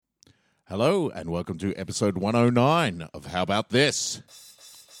Hello, and welcome to episode 109 of How About This?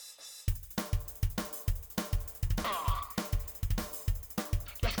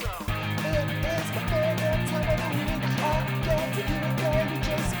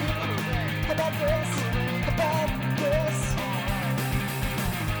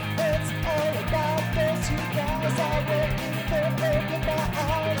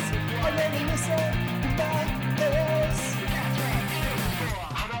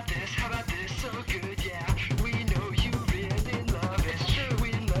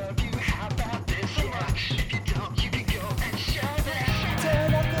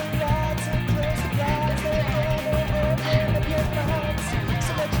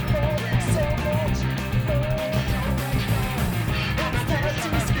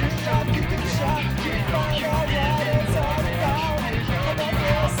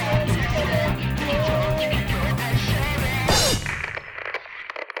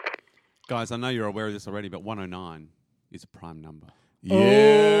 Guys, I know you're aware of this already, but 109 is a prime number. Yeah.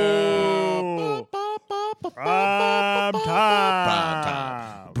 Oh. Prime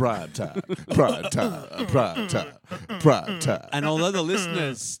time. Prime time. Prime time. Prime time. Prime time. And although the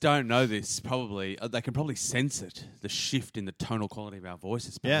listeners don't know this, probably they can probably sense it, the shift in the tonal quality of our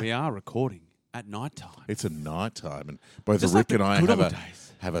voices. But Yeah. we are recording at night time. It's a night time, and both Just Rick like and the I good have old a,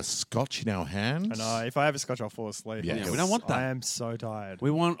 days. have a scotch in our hands. And if I have a scotch, I'll fall asleep. Yeah, we don't want that. I am so tired.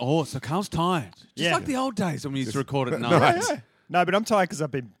 We want so Carl's tired. Just Yeah. like the old days when we used to record at No, night. yeah. No, but I'm tired because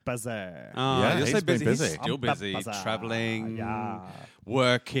I've been busy. Yeah, you're he's so been busy. busy. He's still I'm busy, busy. traveling, Yeah.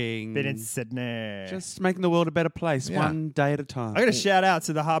 working, Been in Sydney. just making the world a better place, Yeah. one day at a time. I got to shout out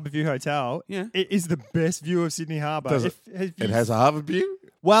to the Harbour View Hotel. Yeah. It is the best view of Sydney Harbour. Does it? It has a Harvard view?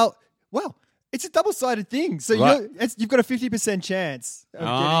 Well, it's a double-sided thing. So Right. you've got a 50% chance of getting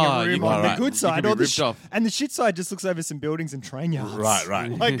a you room can- on right. the good You side. can be Or the ripped off. And the shit side just looks over some buildings and train yards. Right.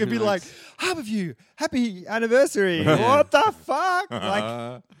 Like, it'd be like, Harbour View, happy anniversary. What the fuck?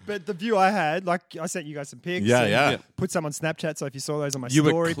 Like, but the view I had, like, I sent you guys some pics. Yeah, and yeah. Put some on Snapchat, so if you saw those on my You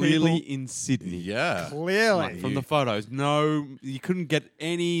story, were clearly people, in Sydney. Yeah. clearly. From the photos, no, you couldn't get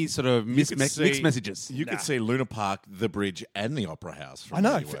any sort of mixed messages. You could see Luna Park, the bridge, and the Opera House. From I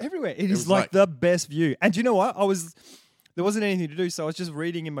know, where you were. everywhere. It was is like the best view. And do you know what? There wasn't anything to do, so I was just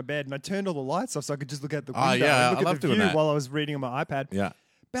reading in my bed, and I turned all the lights off so I could just look out the window yeah, and I look love at the doing view that. while I was reading on my iPad. Yeah.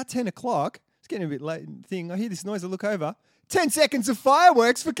 About 10 o'clock, it's getting a bit late thing. I hear this noise, I look over. 10 seconds of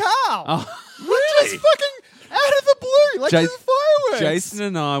fireworks for Carl. Really? Just fucking out of the blue. Like, Jas- there's fireworks. Jason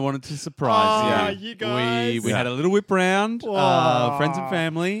and I wanted to surprise you. You guys. We had a little whip round, Aw. friends and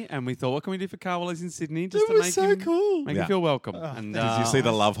family, and we thought, what can we do for Carl while he's in Sydney? Just It to was make so him cool. make Yeah. him feel welcome. And Did you see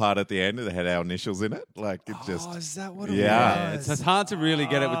the love heart at the end? It had our initials in it. Like, it just... Oh, is that what it Yeah. was? it's hard to really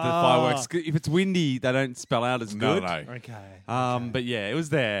get it with the fireworks. If it's windy, they don't spell out as No, good. no. Okay. But yeah, it was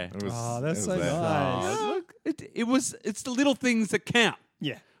there. It was, Oh, that's it so was there. nice. Look, it's the little things that count.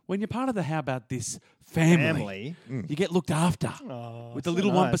 Yeah. When you're part of the How About This family. You get looked after with the so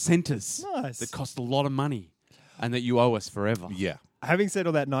little nice. 1%ers Nice. that cost a lot of money and that you owe us forever. Yeah. Having said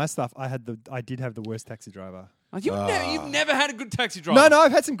all that nice stuff, I did have the worst taxi driver. Oh, you've never had a good taxi driver. No,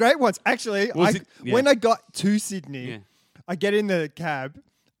 I've had some great ones. Actually, Was it- yeah. when I got to Sydney, Yeah. I get in the cab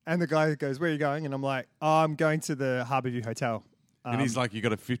and the guy goes, "Where are you going?" And I'm like, "Oh, I'm going to the Harbour View Hotel." And he's like, you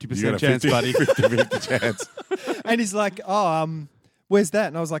got a 50% You got a chance, 50, buddy. 50 chance. And he's like, "Oh, where's that?"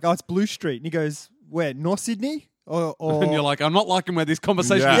 And I was like, "Oh, it's Blue Street." And he goes, "Where? North Sydney?" Or And you're like, I'm not liking where this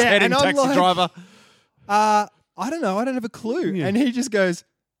conversation Yeah. is Yeah, heading, and I'm taxi like- driver. I don't know. I don't have a clue. Yeah. And he just goes,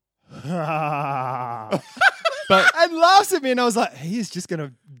 But and laughs at me. And I was like, he is just going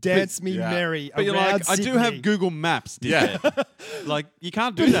to dance me yeah. merry but you're around like, I do Sydney. have Google Maps, Yeah. dickhead. Like, you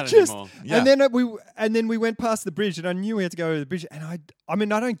can't do But that it just- anymore. Yeah. And then we went past the bridge, and I knew we had to go over the bridge. And I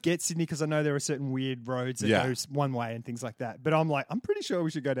mean, I don't get Sydney because I know there are certain weird roads that Yeah. go one way and things like that. But I'm like, I'm pretty sure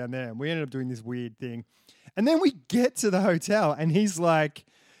we should go down there. And we ended up doing this weird thing. And then we get to the hotel, and he's like,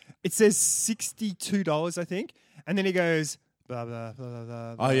 it says $62, I think. And then he goes, blah blah blah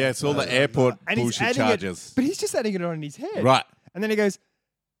blah. blah Oh, yeah. It's all blah, the blah, airport blah. And he's bullshit adding charges. it, but he's just adding it on his head, Right. And then he goes,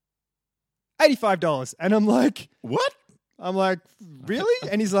 $85, and I'm like, What? really?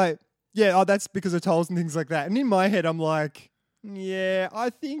 And he's like, yeah, oh, that's because of tolls and things like that. And in my head, I'm like, yeah, I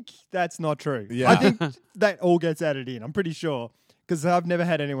think that's not true. Yeah. I think that all gets added in. I'm pretty sure because I've never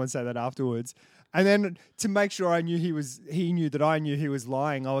had anyone say that afterwards. And then to make sure he knew that I knew he was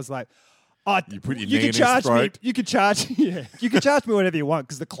lying, I was like, oh, You put your you knee can in his charge me. throat. You can charge, yeah, you can charge me whatever you want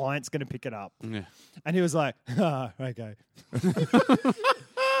because the client's going to pick it up. Yeah. And he was like, okay.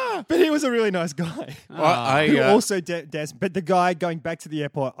 But he was a really nice guy. I Who also danced. But the guy going back to the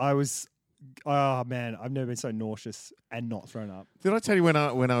airport, I was Oh man, I've never been so nauseous and not thrown up. Did I tell you when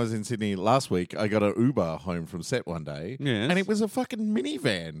I was in Sydney last week, I got an Uber home from set one day, Yes. and it was a fucking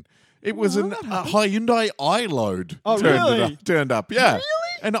minivan. It was a Hyundai iLoad. Oh, really? Turned up, yeah. Really?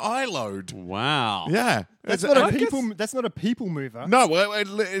 An iLoad. Wow. Yeah. That's It's- not a I people. guess- That's not a people mover. No,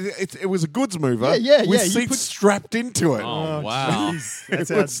 it was a goods mover. Yeah, with you seats put- strapped into it. Oh, wow. jeez. It That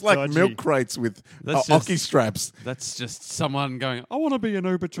sounds was like dodgy. milk crates with That's hockey just- straps. That's just someone going, I want to be an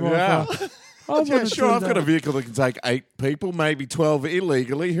Uber driver. Yeah. I Yeah, wanna sure. do I've got a that." vehicle that can take 8 people, maybe 12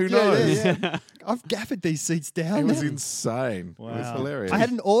 illegally. Who Yeah, knows? yeah. I've gaffed these seats down. It was man. insane. It was hilarious. I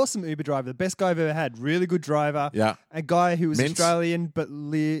had an awesome Uber driver, the best guy I've ever had. Really good driver. Yeah. A guy who was Mints? Australian, but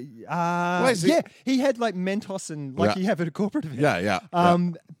is he? yeah, he had like Mentos and like Yeah. you have at a corporate event. Yeah.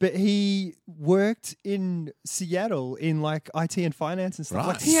 But he worked in Seattle in like IT and finance and stuff. Right.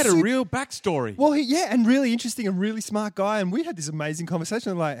 Like, He had a super- real backstory. Well, and really interesting and really smart guy. And we had this amazing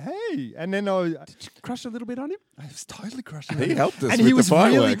conversation. Like, hey, and then I Crush a little bit on him? was totally crushing. He him. helped us and with he the was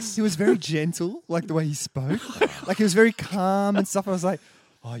fireworks. he was very gentle, like the way he spoke. Like he was very calm and stuff. I was like,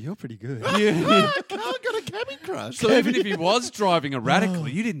 oh, you're pretty good. Yeah. Carl got a cabin crush. So even if he was driving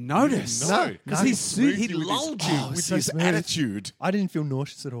erratically, you didn't notice. No. Because No. he lulled you. with so his smooth. attitude. I didn't feel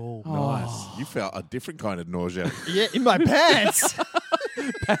nauseous at all. Nice. You felt a different kind of nausea. Yeah, in my pants.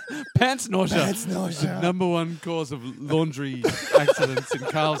 Pants nausea. Pants nausea. The number one cause of laundry accidents in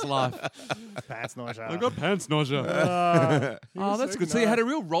Carl's life. Pants nausea. I got pants nausea. Oh, that's good. So you had a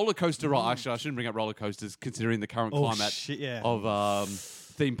real roller coaster ride. Actually, I shouldn't bring up roller coasters considering the current Oh, climate shit, yeah. of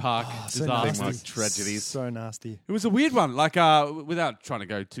theme park so disaster. nasty. tragedies. So nasty. It was a weird one, like without trying to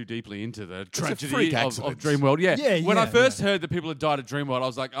go too deeply into the a tragedy freak of accident. Dreamworld. Yeah. Yeah, When I yeah, first heard that people had died at Dreamworld, I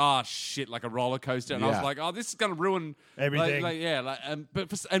was like, oh shit, like a roller coaster, and I was Yeah. like, oh, this is going to ruin Everything. But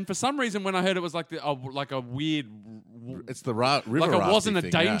for some reason, when I heard it was like like a weird. It's the river Like it wasn't a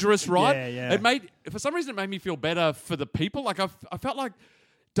rafting thing, yeah. dangerous ride. Yeah, yeah. It made for some reason it made me feel better for the people. Like I felt like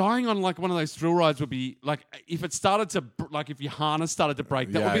dying on like one of those thrill rides would be like if it started to like if your harness started to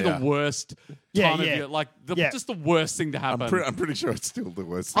break, that Yeah, would be yeah. the worst Yeah, time yeah. of year. Like Yeah. just the worst thing to happen. I'm pretty sure it's still the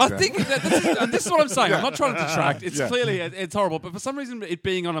worst. I thing. think that this is what I'm saying. I'm not trying to detract. It's Yeah. clearly it's horrible, but for some reason, it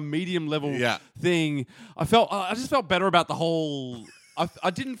being on a medium level Yeah. thing, I just felt better about the whole.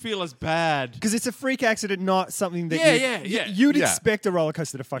 I didn't feel as bad. Because it's a freak accident, not something that Yeah. you'd Yeah. expect a roller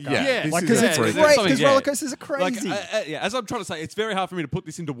coaster to fuck up. Yeah, Yeah, this Like, is because a it's freak. great, Something, because yeah. roller coasters are Like, crazy. as I'm trying to say, it's very hard for me to put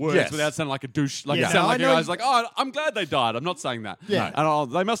this into words Yes. without sounding like a douche. Like, Yeah. it sound No, like I a know guy's like, oh, I'm glad they died. I'm not saying that. Yeah.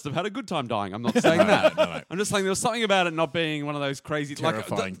 And they must have had a good time dying. I'm not saying that. I'm just saying there was something about it not being one of those crazy,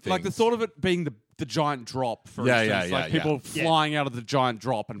 Terrifying like the things. thought of it being the giant drop, for Yeah, instance. yeah, like yeah, people yeah. flying out of the giant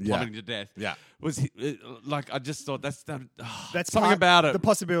drop and Yeah. plummeting to death. Yeah. Was like I just thought that's That's something part- about it. The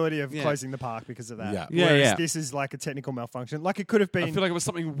possibility of Yeah. closing the park because of that. Yeah. Yeah, Whereas yeah. this is like a technical malfunction. Like it could have been. I feel like it was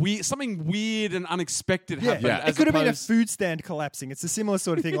something weird and unexpected happened. Yeah. It as could have been a opposed- food stand collapsing. It's a similar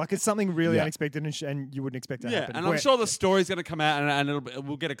sort of thing. Like it's something really Yeah. unexpected and you wouldn't expect to Yeah, happen. and I'm sure the story's going to come out, and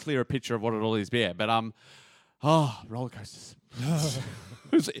we'll get a clearer picture of what it all is. Yeah, but roller coasters.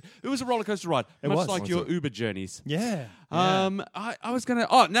 It was a roller coaster ride, much was. like Was your it? Uber journeys. Yeah. I was gonna.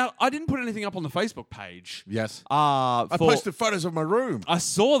 Oh, now I didn't put anything up on the Facebook page. Yes. I I posted photos of my room. I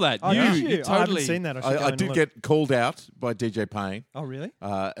saw that. Oh, you, did you you? totally. I haven't seen that. I, should go I and did look. get called out by DJ Payne, Oh, really?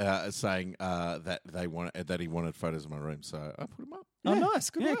 saying that he wanted photos of my room, so I put them up. Oh, nice.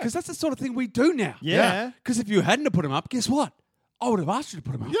 Good Yeah, work. because that's the sort of thing we do now. Yeah. Because if you hadn't have put them up, guess what? I would have asked you to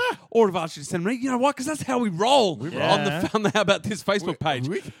put them up. Yeah. Or would have asked you to send me. You know what? Because that's how we roll roll. on the How About This Facebook page.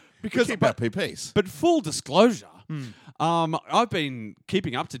 Because keep our PPs. But full disclosure, I've been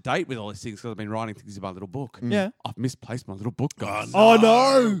keeping up to date with all these things because I've been writing things in my little book. Yeah. I've misplaced my little book, guys. Oh,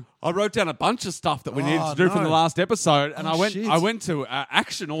 no. I wrote down a bunch of stuff that we needed to do from the last episode, and Oh, shit. I went to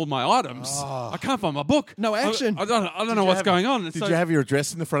action all my items. I can't find my book. No action. I don't know what's going on. Did you have your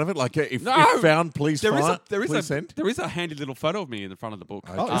address in the front of it? Like, if No. found, please There is find. there is please send. there is a handy little photo of me in the front of the book.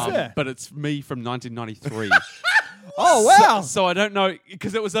 Oh, is there? But it's me from 1993. Oh, wow. So I don't know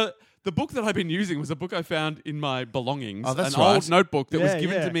because it was the book that I've been using was a book I found in my belongings. Oh, that's an right. old notebook that was Yeah,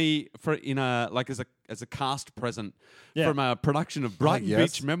 given yeah. to me as a cast present Yeah. from a production of Brighton yes.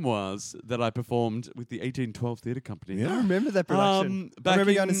 Beach Memoirs that I performed with the 1812 Theatre Company. I remember that production. I Back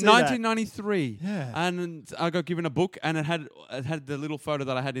remember in going to see 1993, Yeah. and I got given a book, and it had the little photo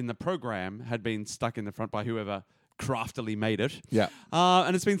that I had in the program had been stuck in the front by whoever craftily made it. Yeah.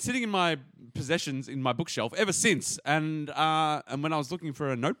 And it's been sitting in my possessions in my bookshelf ever since. And when I was looking for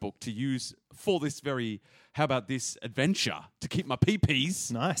a notebook to use for this how about this adventure to keep my PPs,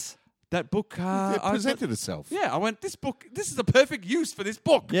 that. Nice. that book. It I presented itself. Yeah, I went, this is a perfect use for this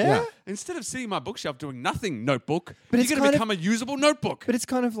book. Yeah? Instead of sitting on my bookshelf doing nothing, notebook, But you're it's going to kind become a usable notebook. But it's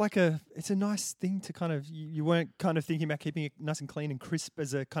kind of like it's a nice thing to kind of, you weren't kind of thinking about keeping it nice and clean and crisp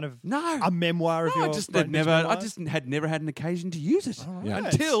as a kind of a memoir of No, your I just had never had an occasion to use it Yeah.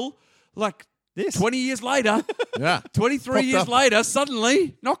 until like This. 20 years later, Yeah. 23 Popped years up. later,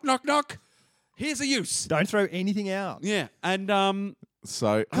 suddenly, knock, knock, knock, here's a use. Don't throw anything out. Yeah, and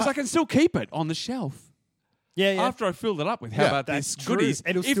So because I can still keep it on the shelf Yeah, yeah. after I filled it up with how Yeah, about that's this true. goodies.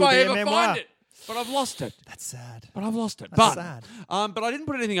 It'll If still I be a ever memoir. find it, but I've lost it. That's sad. But I've lost it. That's But sad. but I didn't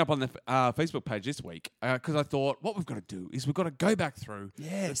put anything up on the Facebook page this week because I thought what we've got to do is we've got to go back through the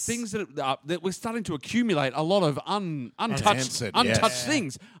Yes. things that we're starting to accumulate a lot of untouched Unanswered, yes.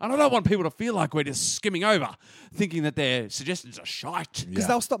 things, and I don't want people to feel like we're just skimming over, thinking that their suggestions are shite. Because Yeah.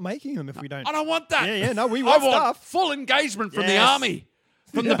 they'll stop making them if we don't. I don't want that. Yeah, yeah, no, we I want want stuff. full engagement from the Yes. army.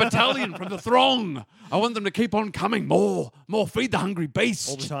 From the battalion, from the throng. I want them to keep on coming. More. Feed the hungry beast.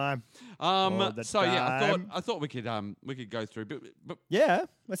 All the time. All the So yeah, time. I thought we could go through, but Yeah,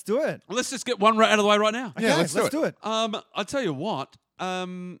 let's do it. let's just get one right out of the way right now. Okay, Yeah, let's let's do it. I'll tell you what.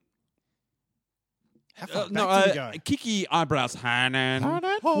 How far back do we go? Kiki Eyebrows Hanan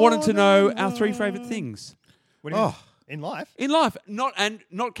Hanan. wanted to know our 3 favourite things What do you Oh. in life? in life, not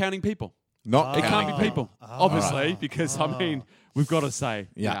counting people. not It can't counting be people, obviously, because I mean we've got to say,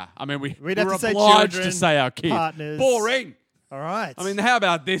 Yeah. I mean We'd have we're to say obliged children, to say our kid. partners. Boring. All right. I mean, how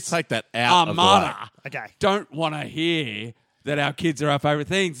about this? Take that out of the Armada. okay. Don't want to hear that our kids are our favourite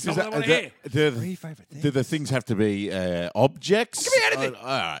things. That's not what I want to hear. Three favourite things. Do the things have to be objects? It can be anything. All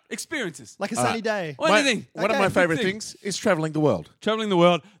right. Experiences. Like a sunny day. Or anything. One of Okay, my good favourite thing. things is travelling the world. Traveling the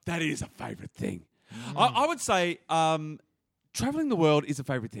world, that is a favourite thing. I would say traveling the world is a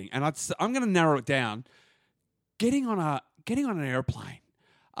favourite thing, and I'm going to narrow it down. Getting on an airplane,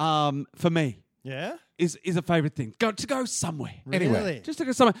 for me, Yeah? is a favourite thing. To go somewhere, Anyway. Really? just to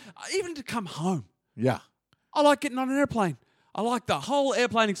go somewhere, even to come home. Yeah. I like getting on an airplane. I like the whole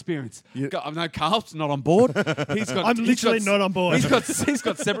airplane experience. You- I know Carl's not on board. I'm literally not on board. He's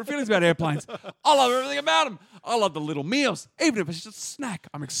got separate feelings about airplanes. I love everything about them. I love the little meals, even if it's just a snack.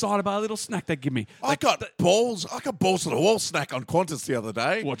 I'm excited by a little snack they give me. I got balls to the wall snack on Qantas the other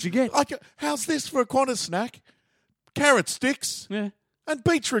day. What'd you get? How's this for a Qantas snack? Carrot sticks Yeah. and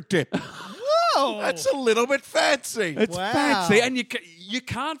beetroot dip. Whoa! That's a little bit fancy. It's Wow. fancy, and you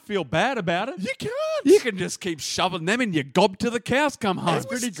can't feel bad about it. You can't. You can just keep shoving them in your gob till the cows come home. That's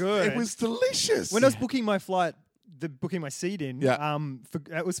pretty good. It was delicious. When I was booking my flight, booking my seat in, Yeah.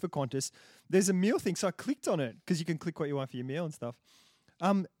 that was for Qantas. There's a meal thing, so I clicked on it because you can click what you want for your meal and stuff.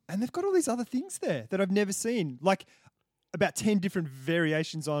 And they've got all these other things there that I've never seen, like about 10 different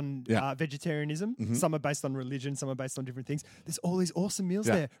variations on Yeah. vegetarianism. Some are based on religion, some are based on different things. There's all these awesome meals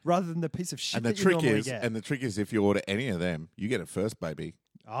Yeah. there, rather than the piece of shit and the that you trick normally is, get. and the trick is, if you order any of them, you get it first, baby.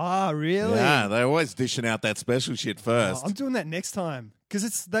 Ah, really? Yeah, they're always dishing out that special shit Oh, first. I'm doing that next time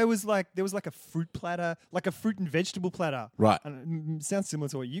because there was like a fruit platter, like a fruit and vegetable platter. Right. And it sounds similar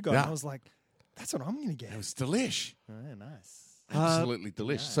to what you got. Yeah. And I was like, that's what I'm going to get. It was delish. Oh, nice. Absolutely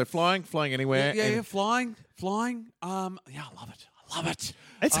delicious. So flying anywhere. Yeah, flying. Yeah, I love it.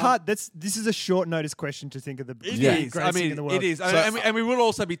 It's hard. This is a short notice question to think of the It Yeah. is. greatest I thing mean, in the world. it is. And we will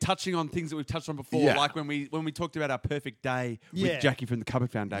also be touching on things that we've touched on before, Yeah. like when we talked about our perfect day Yeah. with Jackie from the Cupboard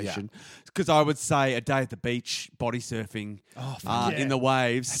Foundation. Because I would say a day at the beach, body surfing, fuck yeah. in the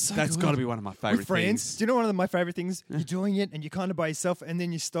waves. so That's good. got to be one of my favourite With friends, things. do you know one of my favorite things? You're doing it and you're kind of by yourself, and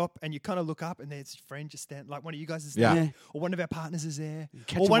then you stop and you kind of look up, and there's your friend just stand, like one of you guys is Yeah. there, Yeah. or one of our partners is there,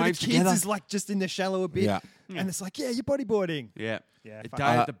 catch or a one of the wave kids together. is like just in the shallow a bit, Yeah. and it's like, yeah, you're bodyboarding. Yeah. Yeah, A fuck. day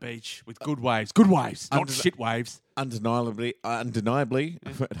at the beach with good waves. Good waves, not Under the- shit waves. Undeniably,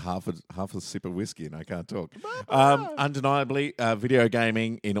 half a sip of whiskey and I can't talk. Undeniably, video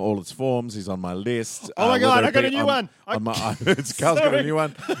gaming in all its forms is on my list. Oh my God, whether I it got be a new on- one. on my, Carl's got a Sorry. new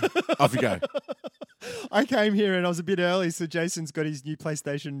one. Off you go. I came here and I was a bit early, so Jason's got his new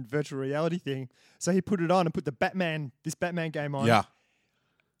PlayStation virtual reality thing. So he put it on and put this Batman game on. Yeah.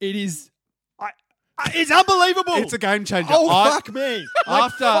 It is, it's unbelievable. It's a game changer. Oh, I- fuck me.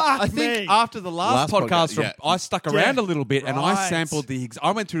 Like, I fuck think me. after the last Last podcast, podcast, from, yeah. I stuck around Yeah. a little bit and I Right. sampled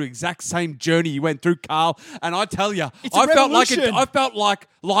I went through the exact same journey you went through, Carl. And I tell you, It's a I felt revolution. like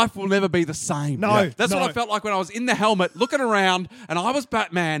life will never be the same. No, that's no. what I felt like when I was in the helmet, looking around, and I was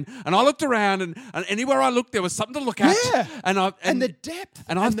Batman, and I looked around, and anywhere I looked, there was something to look at. Yeah. And the depth.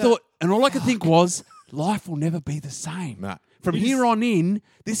 And I and the- thought, and all I could think was, life will never be the same. Nah. From here on in,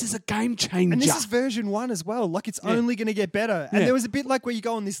 this is a game changer. And this is version 1 as well. Like, it's only going to get better. And Yeah. there was a bit like where you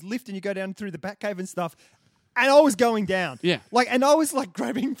go on this lift and you go down through the Batcave and stuff. And I was going down. Yeah. And I was like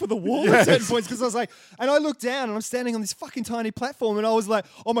grabbing for the wall at certain points because I was like, and I looked down and I'm standing on this fucking tiny platform and I was like,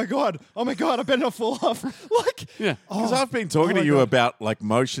 oh my God, I better not fall off. Yeah. Because I've been talking to you about like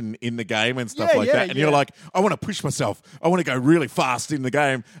motion in the game and stuff Yeah, like yeah, that, and you're yeah. like, I want to push myself. I want to go really fast in the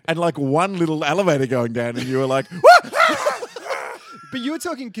game, and like one little elevator going down, and you were like, But you were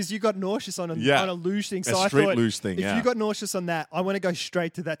talking because you got nauseous on a luge thing. So A I street thought, luge thing, if yeah. you got nauseous on that, I want to go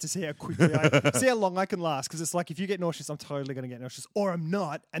straight to that to see how quickly see how long I can last. Because it's like, if you get nauseous, I'm totally going to get nauseous, or I'm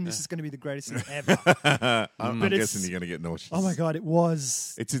not, and this is going to be the greatest thing ever. I'm But it's- guessing you're going to get nauseous. Oh my God, it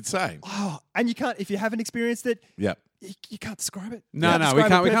was. It's insane. Oh, and you can't, if you haven't experienced it, Yeah. you can't describe it. No, You no, we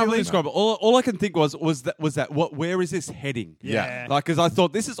can't really perfectly. describe it. All I can think was that where is this heading? Yeah. Like, because I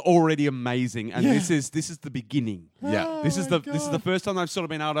thought this is already amazing, and Yeah. this is the beginning. Yeah. This is my this is the God. first time they've sort of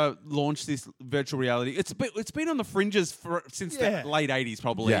been able to launch this virtual reality. It's been on the fringes since Yeah. the late '80s,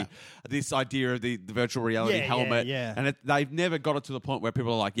 probably. Yeah. This idea of the virtual reality Yeah, helmet, yeah. and they've never got it to the point where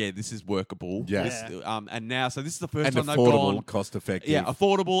people are like, "Yeah, this is workable." Yeah. This, and now, so this is the first And time they've affordable, gone. cost effective. Yeah,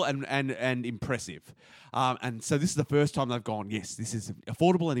 affordable and impressive. And so this is the first time they've gone, yes, this is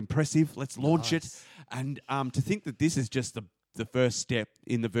affordable and impressive. Let's launch it. And to think that this is just the first step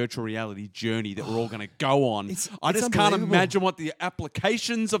in the virtual reality journey that we're all going to go on. I it's just can't unbelievable. imagine what the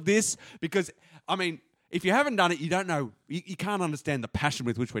applications of this, because, I mean, if you haven't done it, you don't know, you can't understand the passion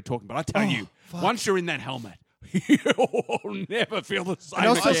with which we're talking. But I tell you, once you're in that helmet, you'll never feel the same And I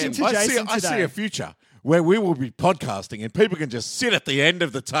was again. talking to Jason I see today. a future where we will be podcasting and people can just sit at the end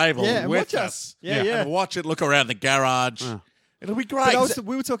of the table Yeah, and with watch us. us. Yeah. And watch it, look around the garage. It'll be great. But I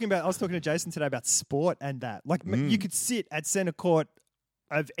was talking to Jason today about sport and that. Like, you could sit at center court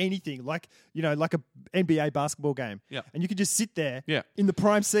of anything, like, like a NBA basketball game. Yeah. And you could just sit there Yeah. in the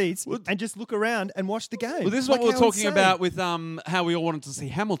prime seats and just look around and watch the game. Well, this is Like, what we were how talking insane. about with how we all wanted to see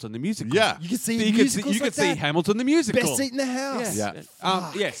Hamilton, the musical. Yeah. You could see You could musicals see like that. Hamilton, the musical. Best seat in the house. Yeah.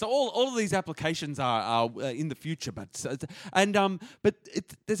 Yeah. So all of these applications are in the future, but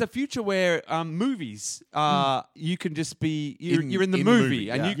there's a future where movies you can just be you're in the movie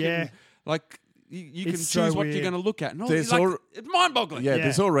and you can Yeah. like you can It's so choose what you're weird. going to look at. And all, There's like, al- it's mind-boggling. Yeah, Yeah.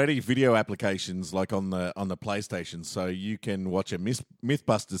 there's already video applications like on the PlayStation, so you can watch a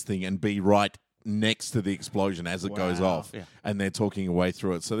MythBusters thing and be right next to the explosion as it goes Wow. off, Yeah. and they're talking your way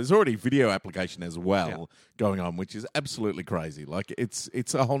through it. So there's already video application as well going on, which is absolutely crazy. Like it's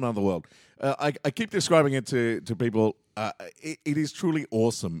a whole nother world. I keep describing it to people. It is truly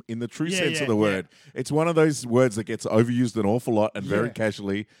awesome in the true sense of the word. It's one of those words that gets overused an awful lot and very Yeah.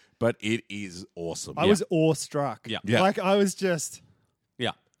 casually, but it is awesome. I was awestruck. Yeah. Yeah. Like, I was just Yeah.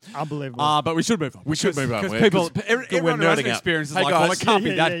 unbelievable. But we should move on. We should move on. Because We're- people, 'cause everyone who we're has nerding an out. experience is Hey, like, well, guys. it can't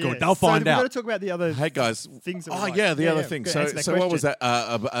be that good. They'll find so out. We've got to talk about the other Hey guys, things. That we oh like. yeah, the other thing. Go So, answer that so what was question.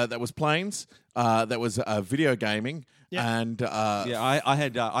 that? That was planes. That was video gaming, Yeah. and Yeah, I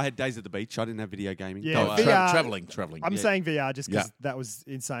had days at the beach. I didn't have video gaming. Yeah, Oh, VR traveling. I'm Yeah. saying VR just because Yeah. that was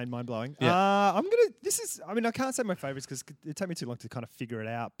insane, mind blowing. Yeah. I can't say my favorites because it took me too long to kind of figure it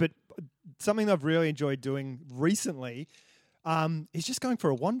out. But something I've really enjoyed doing recently is just going for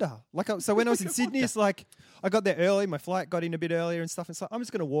a wander. So when I was in Sydney, it's like I got there early. My flight got in a bit earlier and stuff. It's like I'm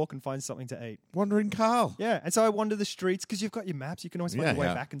just going to walk and find something to eat. Wandering Carl. Yeah, and so I wander the streets because you've got your maps. You can always find Yeah, your way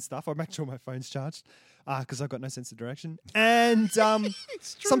yeah. back and stuff. I make sure my phone's charged because I've got no sense of direction. And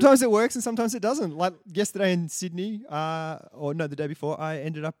sometimes it works and sometimes it doesn't. Like yesterday in Sydney, the day before, I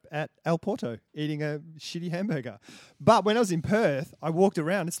ended up at El Porto eating a shitty hamburger. But when I was in Perth, I walked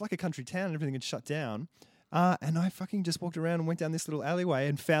around. It's like a country town and everything had shut down. And I fucking just walked around and went down this little alleyway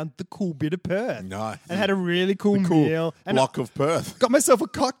and found the cool bit of Perth. Nice. And had a really cool Cool meal. And block of Perth. got myself a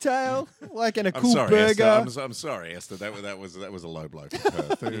cocktail, and a I'm cool sorry, burger. Esther. I'm sorry, Esther. That was a low blow for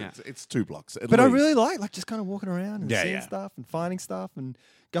Perth. It's 2 blocks. at But I least. really like just kind of walking around and Yeah, seeing yeah. stuff and finding stuff and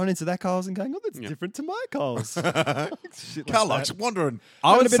going into that Coles and going, oh, that's different to my Coles. Shit like Carl that. likes wandering.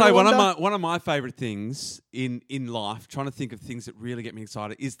 I Having would a bit say of wonder. one of my favorite things in life, trying to think of things that really get me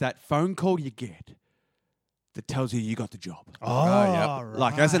excited, is that phone call you get that tells you got the job. Oh, yeah. right.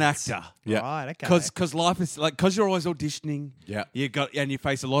 Like as an actor. Yeah. Right, okay. Because life is like, because you're always auditioning. Yeah. And you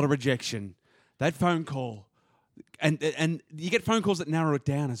face a lot of rejection. That phone call, and you get phone calls that narrow it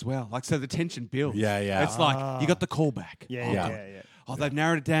down as well. Like, so the tension builds. Yeah, yeah. It's like you got the call back. Yeah. Oh, they've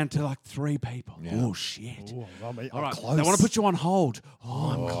narrowed it down to like 3 people. Yeah. Oh shit! Ooh, I'm All right, close. they want to put you on hold. Oh,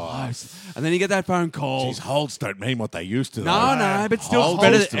 I'm close. And then you get that phone call. These holds don't mean what they used to. No, though. no, but still, Hold it's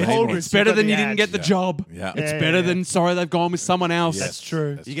better, is to it's, mean it's what- better than you the didn't ad. get the Yeah. job. Yeah. It's Yeah, better yeah. than sorry they've gone with someone else. Yes. That's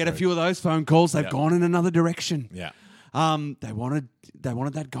true. That's You get a true. few of those phone calls, they've Yeah. gone in another direction. Yeah. They wanted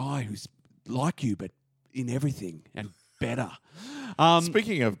that guy who's like you, but in everything and better.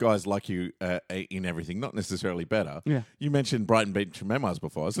 Speaking of guys like you in everything, not necessarily better. Yeah. You mentioned Brighton Beach Memoirs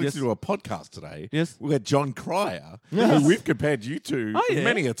before. I was listening to a podcast today. Yes. Where John Cryer, who we've compared you to yeah.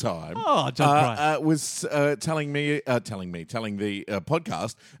 many a time, Oh, John Cryer. was telling the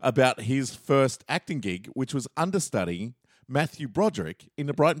podcast about his first acting gig, which was understudying Matthew Broderick in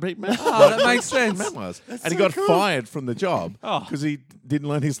the Brighton Beach Memoirs. Oh, that makes sense. Memoirs. And he got fired from the job because he didn't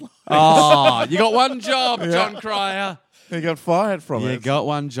learn his lines. Oh, you got one job, John Cryer. He got fired from You it. got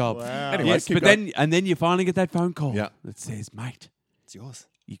one job. Wow. Anyway, Yes, keep but going. then you finally get that phone call Yeah. that says, mate, It's yours.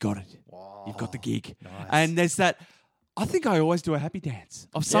 you got it. You've got the gig. And there's that. I think I always do a happy dance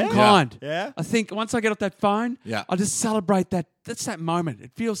of some Yeah. kind. Yeah. I think once I get off that phone, Yeah. I just celebrate that. That's that moment.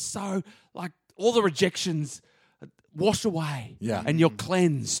 It feels so like all the rejections wash away. Yeah. And you're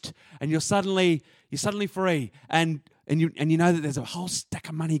cleansed. And you're suddenly free. And you know that there's a whole stack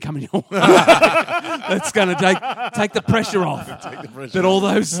of money coming your way that's going to take the pressure off. That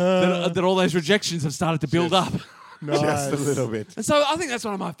all those rejections have started to build up. Just a little bit. And so I think that's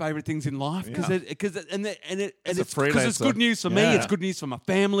one of my favourite things in life because Yeah. it's freelancer. good news for me. Yeah. It's good news for my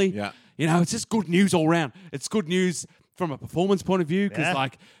family. Yeah. You know, it's just good news all round. It's good news from a performance point of view because, Yeah.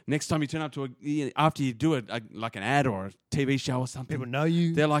 like, next time you turn up to after you do like an ad or a TV show or something, People know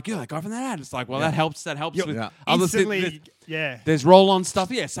you. they're like, "You're that guy from that ad." It's like, well, that helps. That helps You're with Yeah. other instantly, things. yeah. There's roll-on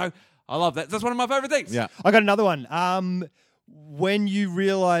stuff. Yeah, so I love that. That's one of my favourite things. Yeah. I got another one. When you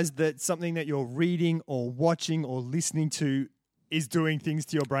realize that something that you're reading or watching or listening to is doing things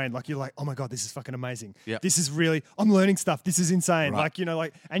to your brain, like you're like, oh my God, this is fucking amazing. Yep. This is really, I'm learning stuff. This is insane. Right. Like, you know,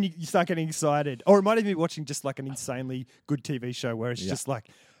 like, and you start getting excited. Or it might even be watching just like an insanely good TV show where it's just like,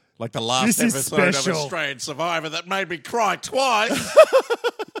 Like the last This is episode of special. Australian Survivor that made me cry twice.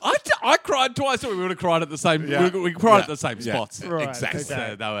 I cried twice. So we would have cried at the same. Yeah. We cried Yeah. at the same Yeah. spots. Right, Exactly. okay.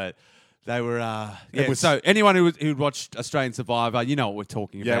 So they were. It was- so anyone who'd watched Australian Survivor, you know what we're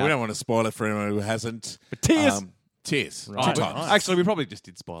talking about. Yeah, we don't want to spoil it for anyone who hasn't. But tears. Tears. Right. Two times. Actually, we probably just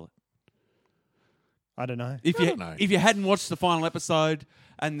did spoil it. I don't know. If I you don't know. if you hadn't watched the final episode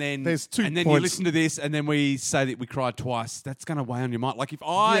and then There's 2 and then points. you listen to this and then we say that we cried twice, that's going to weigh on your mind. Like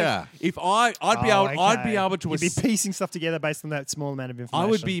Yeah. I'd be able to You'd be piecing stuff together based on that small amount of information. I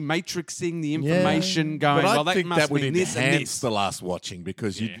would be matrixing the information, But going. I Well, that think must that would mean this and enhance this. the last watching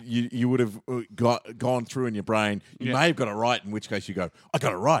because you would have gone through in your brain. You Yeah. may have got it right, in which case you go, I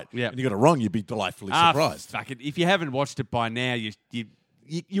got it right. Yeah. And you got it wrong, you'd be delightfully surprised. Fuck it. If you haven't watched it by now,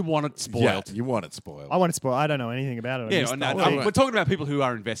 you want it spoiled. Yeah, you want it spoiled. I want to spoil. I don't know anything about it. I Yeah, missed no, the whole thing. we're talking about people who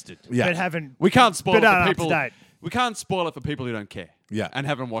are invested. Yeah. But haven't. We can't spoil But it aren't for up to people. date. We can't spoil it for people who don't care. Yeah. and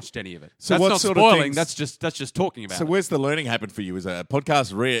haven't watched any of it. So that's what not sort of spoiling. things- That's just talking about. So it. where's the learning happen for you? Is it a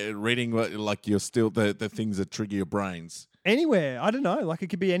podcast reading like you're still the things that trigger your brains? Anywhere. I don't know. Like it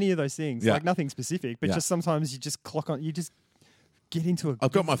could be any of those things. Yeah. Like nothing specific, but Yeah. just sometimes you just clock on. You just get into a.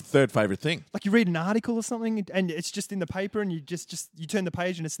 I've got my third favorite thing. Like you read an article or something, and it's just in the paper, and you just you turn the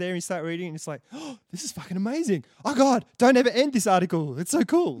page, and it's there, and you start reading, and it's like, oh, this is fucking amazing. Oh God, don't ever end this article. It's so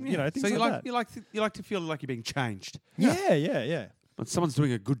cool. You know, things so like that. you like to feel like you're being changed. Yeah. But someone's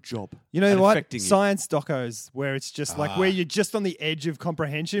doing a good job. You know at what? affecting you. Science docos, where it's just like where you're just on the edge of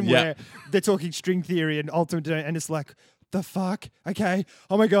comprehension, Yeah. where they're talking string theory and ultimate, and it's like, the fuck? Okay.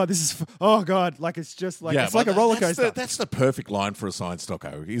 Oh my God, this is. Oh God, like it's just like it's like a roller coaster. That's the perfect line for a science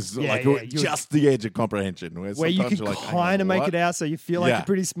doco. Is Yeah, like yeah, just the edge of comprehension, where where you sometimes can you're like, hang on, kind of make what? it out, so you feel like Yeah. you're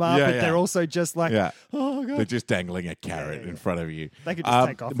pretty smart, Yeah, but yeah. they're also just like, Yeah. oh God. They're just dangling a carrot in front of you. They could just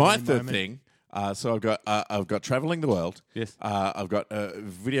take off My at any third moment. thing. So I've got traveling the world. Yes. I've got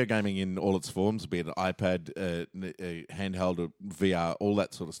video gaming in all its forms, be it an iPad, handheld, or VR, all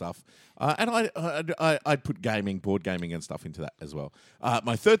that sort of stuff. And I'd put board gaming and stuff into that as well.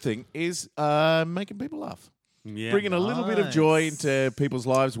 My third thing is making people laugh. Yeah. Bringing a little bit of joy into people's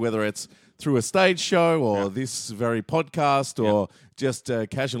lives, whether it's through a stage show or this very podcast or just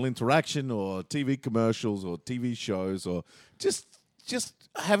casual interaction or TV commercials or TV shows or just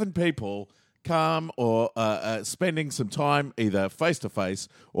having people come or spending some time either face-to-face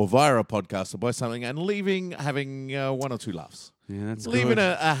or via a podcast or by something and having one or two laughs. Yeah, that's leaving good.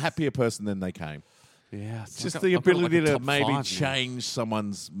 a happier person than they came. Yeah, it's Just like the I've got ability like a to top maybe 5 now. change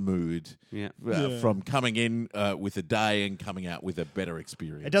someone's mood Yeah. from coming in with a day and coming out with a better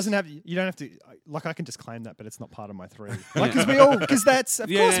experience. It doesn't have. You don't have to. Like I can just claim that, but it's not part of my 3. Like because that's of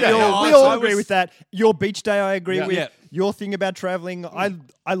Yeah, course yeah, we yeah. all So we all I agree was- with that. Your beach day, I agree Yeah. with. Yeah. your thing about traveling.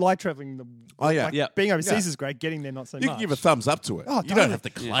 I like traveling. Oh, yeah. Like, Yeah. being overseas Yeah. is great. Getting there, not so You much. can give a thumbs up to it. Oh, you totally. don't have to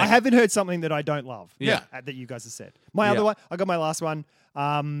claim. I haven't heard something that I don't love. Yeah. That you guys have said. My Yeah. other one, I got my last one.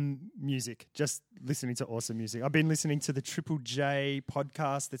 Music. Just listening to awesome music. I've been listening to the Triple J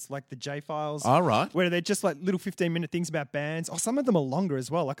podcast. It's like the J Files. All right. Where they're just like little 15-minute things about bands. Oh, some of them are longer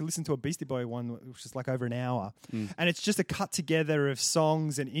as well. Like I listened to a Beastie Boy one, which is like over an hour. And it's just a cut together of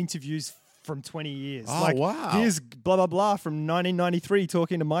songs and interviews from 20 years. Oh, like, wow. Here's blah, blah, blah from 1993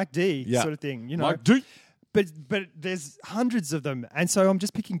 talking to Mike D Yeah. sort of thing. You know? Mike D. But there's hundreds of them. And so I'm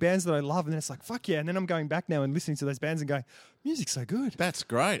just picking bands that I love. And then it's like, fuck yeah. And then I'm going back now and listening to those bands and going, music's so good. That's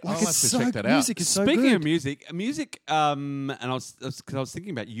great. Like, I'll have it's to so, check that out. music is so Speaking good. of music, and I was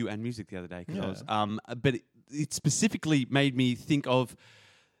thinking about you and music the other day. 'Cause I was, but it specifically made me think of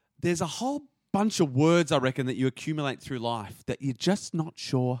there's a whole bunch of words I reckon that you accumulate through life that you're just not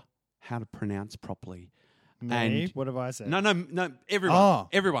sure how to pronounce properly. Me? And What have I said? no, everyone, Oh.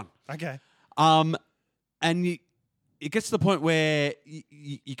 everyone. Okay. And it gets to the point where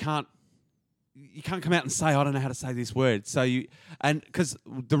you can't come out and say, I don't know how to say this word. So because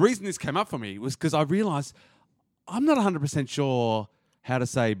the reason this came up for me was because I realized I'm not 100% sure how to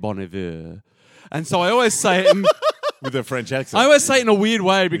say bon iver. And so I always say it With a French accent. I always say it in a weird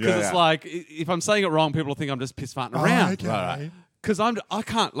way because Yeah, it's yeah. like, if I'm saying it wrong, people will think I'm just piss farting around. okay. Right. Because I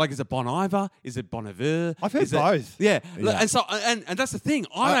can't, like, is it Bon Iver? Is it Bon Iver? I've heard Is it- both. Yeah. Yeah. And so, and that's the thing.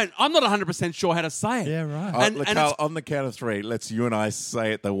 I'm not 100% sure how to say it. Yeah, right. Oh, And- look, and Carl, it's- on the count of three, let's you and I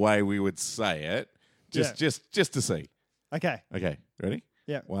say it the way we would say it. Just to see. Okay. Okay, ready?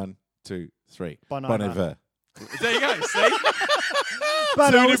 Yeah. 1, 2, 3. Bon Bon Iver. Iver. There you go. See?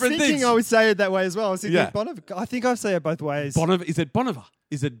 But Two I was different thinking things. I would say it that way as well. I was thinking, Yeah. Bon Iver. I think I say it both ways. Bon Iver. Is it Bon Iver?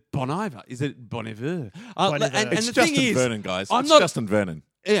 Is it Bon Iver? Is it Bon Iver? Bon Iver. And It's the Justin thing is, Vernon, guys. I'm It's not- Justin Vernon.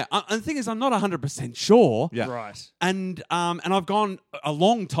 Yeah. And the thing is, I'm not 100% sure. Yeah. Right. And I've gone a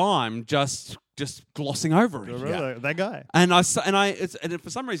long time just glossing over it. Really? That guy. And for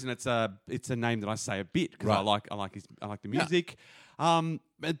some reason it's a name that I say a bit because I Right. like the music.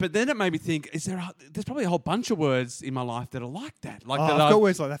 But then it made me think: there's probably a whole bunch of words in my life that are like that. Like Oh, that I've got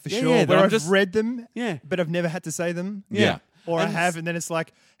words like that for Yeah, sure. yeah, that where I'm I've just- read them, Yeah. but I've never had to say them. Yeah. Or I And have, and then it's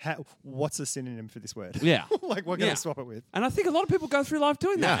like, what's a synonym for this word? Yeah. Like, what can Yeah. I swap it with? And I think a lot of people go through life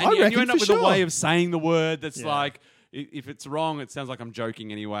doing that. Yeah. And I you reckon end up for with a sure. way of saying the word that's Yeah. like, if it's wrong, it sounds like I'm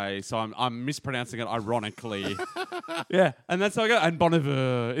joking anyway. So I'm mispronouncing it ironically. Yeah. And that's how I go. And Bon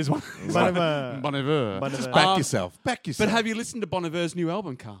Iver is one. Bon Iver. Bon Iver. Bon Iver. Just back Um, yourself. Back yourself. But have you listened to Bon Iver's new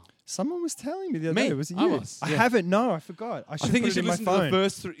album, Carl? Someone was telling me the other Me. day. Was it I you? was, I yeah. haven't. No, I forgot. I I should think put you it should in my listen to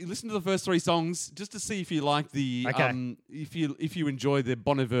phone. listen to the first three songs just to see if you like the Okay. if you enjoy the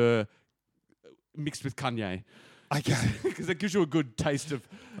Bon Iver mixed with Kanye. Okay. Because it gives you a good taste of.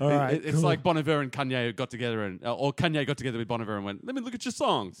 All right, It's cool. like Bon Iver and Kanye got together, or Kanye got together with Bon Iver and went, "Let me look at your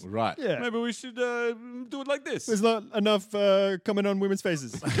songs. Right. Yeah. Maybe we should do it like this." There's not enough comment on women's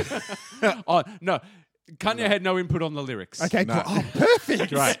faces. Oh no, Kanye had no input on the lyrics. Okay, No. cool. Oh,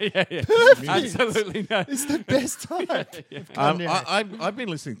 perfect. Right. yeah. Perfect. Absolutely no. It's the best time. I've been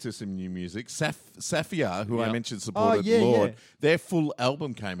listening to some new music. Safia, who I Yeah. mentioned supported Oh, yeah, Lord, yeah. their full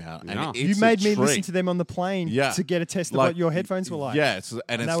album came out. Yeah. And You it's made a me listen treat. to them on the plane Yeah. to get a test of Like, what your headphones were like. Yes,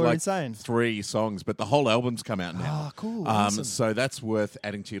 and it's they were like insane. 3 songs, but the whole album's come out now. Ah, cool. Awesome. So that's worth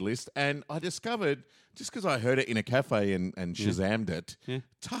adding to your list. And I discovered, just because I heard it in a cafe and Shazammed it,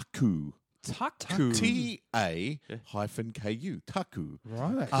 Taku. Taku. T-A-K-U. Taku.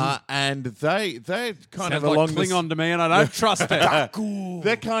 Right. And they're kind Sounds of like along Klingon to me, and I don't trust it.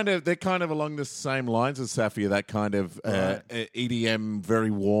 They're kind of along the same lines as Safia, that kind of EDM,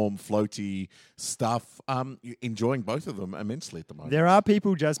 very warm, floaty stuff. Enjoying both of them immensely at the moment. There are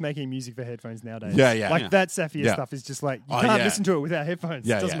people just making music for headphones nowadays. Yeah, yeah. Like Yeah. that Safia Yeah. stuff is just like, you Oh, can't yeah. listen to it without headphones.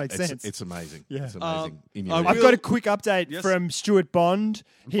 Yeah, it doesn't yeah. make It's- sense. It's amazing. Yeah. It's amazing. In your I ear. I've will- got a quick update Yes. from Stuart Bond.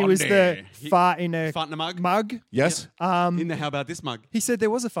 He was the Bondy. fart in a Fart in a mug? mug. Yes? In the How About This mug. He said there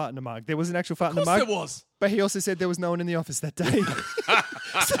was a fart in a mug. There was an actual fart in a Of course mug. there was. But he also said there was no one in the office that day.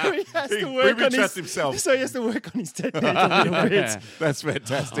 So he has He to work on retracts his, himself. So he has to work on his technique a little bit. That's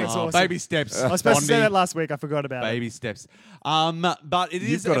fantastic. That's Oh, awesome. Baby steps. I was supposed to say Bondy. that last week. I forgot about it. Baby steps. But it is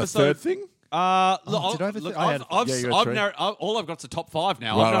You've got episode, a third thing? did I have a look, I had- I've Yeah, you had three. all I've got's a top 5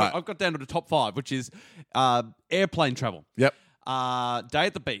 now. Right. I've got down to the top 5, which is airplane travel, Yep. day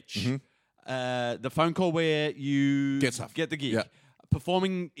at the beach, the phone call where you Get stuff. get the gig, Yeah.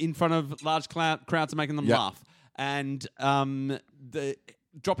 performing in front of large crowds and making them Yeah. laugh, and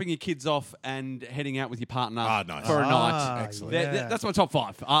dropping your kids off and heading out with your partner Nice. for a night. Ah, Excellent. yeah. That's my top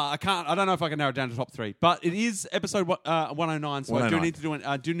 5. I don't know if I can narrow it down to top 3, but it is episode 109. So I do 109.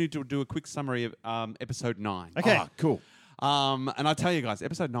 need to do a quick summary of episode 9. Okay. Ah, cool. And I tell you guys,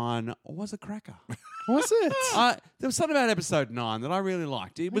 episode 9 was a cracker. What's it? There was something about episode 9 that I really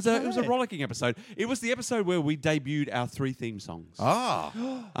liked. It was a Okay. rollicking episode. It was the episode where we debuted our 3 theme songs. Ah.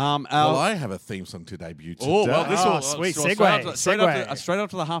 Our, Well, I have a theme song to debut today. Oh, well, this Oh, will sweet. straight Segue. straight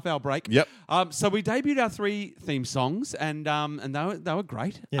after the half-hour break. Yep. So we debuted our 3 theme songs, and they were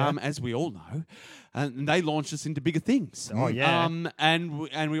great, Yeah. as we all know, and they launched us into bigger things. Oh, yeah. And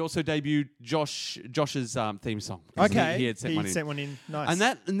we also debuted Josh's theme song. because Okay. he had sent one in. sent one in. Nice.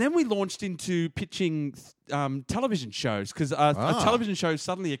 And then we launched into pitching television shows because a television show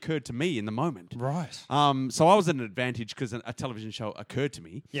suddenly occurred to me in the moment. Right. So I was at an advantage because a television show occurred to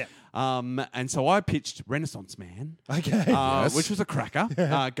me. Yeah. And so I pitched Renaissance Man, Okay. Yes. which was a cracker.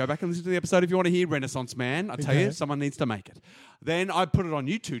 Go back and listen to the episode if you want to hear Renaissance Man. I tell you, someone needs to make it. Then I put it on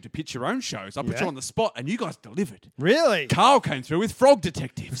YouTube to pitch your own shows. I put Yeah. you on the spot, and you guys delivered. Really? Carl came through with Frog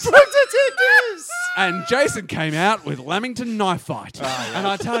Detectives. Frog Detectives! And Jason came out with Lamington Knife Fight. And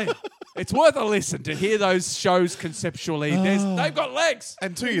I tell you, it's worth a listen to hear those shows conceptually. They've got legs.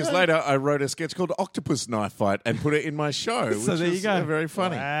 And 2 years later, I wrote a sketch called Octopus Knife Fight and put it in my show, which there you is go. very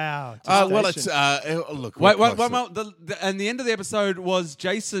funny. Wow. Well, Temptation. it's look. Wait, we're wait, close. and the end of the episode was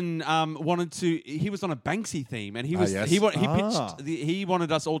Jason wanted to. He was on a Banksy theme, and he was yes. he pitched. Ah. He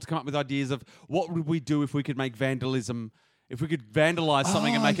wanted us all to come up with ideas of what would we do if we could make vandalism. If we could vandalize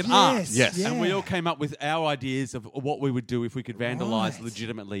something and make it art. Yes. And we yeah. all came up with our ideas of what we would do if we could vandalize Right.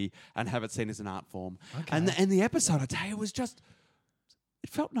 legitimately and have it seen as an art form. And the episode, I tell you, was just. It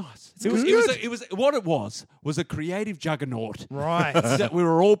felt nice. It was what it was a creative juggernaut Right. that we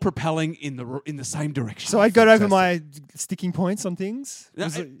were all propelling in the same direction. So I'd got over my sticking points on things. Yeah,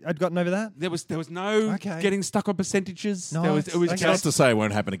 I'd gotten over that. There was no Okay. getting stuck on percentages. Nice. It was Okay. Not just. to say it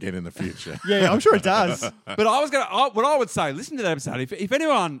won't happen again in the future. Yeah, I'm sure it does. But I was what I would say. Listen to that episode. If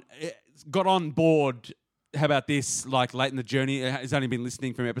anyone got on board, how about this? Like late in the journey, has only been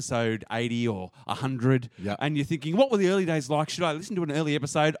listening from episode 80 or 100, Yeah. and you're thinking, what were the early days like? Should I listen to an early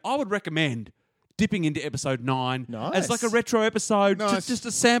episode? I would recommend dipping into episode 9 Nice. as like a retro episode, Nice. just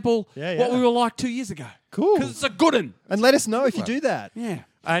to sample Yeah, what yeah. we were like 2 years ago. Cool. Because it's a good one. And let us know if you do that. Yeah.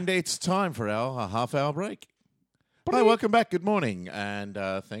 And it's time for our half-hour break. Hi, welcome back. Good morning, and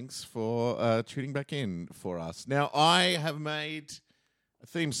thanks for tuning back in for us. Now, I have made a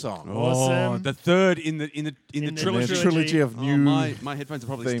theme song. Awesome. Oh, the third in the trilogy. The trilogy of Oh, new my headphones are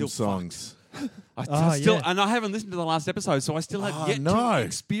probably theme still songs. I still, yeah. and I haven't listened to the last episode, so I still have yet no. to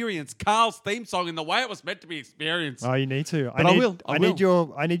experience Carl's theme song in the way it was meant to be experienced. Oh, you need to. But I will. I need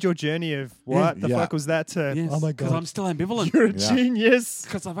your journey of what the Yeah. fuck was that to? Yes, Oh my because god, I'm still ambivalent. you're a Yeah. genius.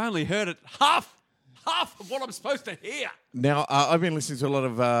 Because I've only heard it half of what I'm supposed to hear. Now, I've been listening to a lot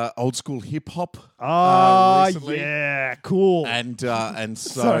of old school hip hop. Oh recently. yeah, cool. And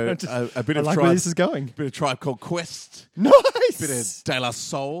so Sorry, I'm just- a bit I of like tribe, where this is going. bit of Tribe Called Quest, Nice. bit of De La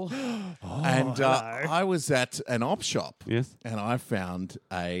Soul, and hello. I was at an op shop, Yes. and I found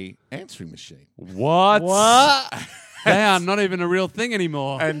a answering machine, What? What? They are not even a real thing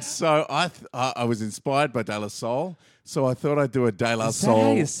anymore. and so I was inspired by De La Soul, so I thought I'd do a De La Is that how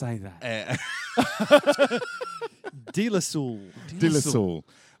Soul, you say that? De La Soul. De La Soul.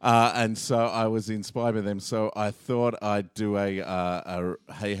 And so I was inspired by them. So I thought I'd do a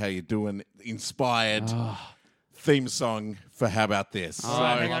hey, how you doing? Inspired theme song for How About This. Oh, So, Hang on,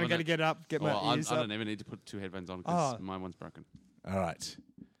 I loving got to it. get up, get my I ears up. don't even need to put 2 headphones on because Oh. my one's broken. all right.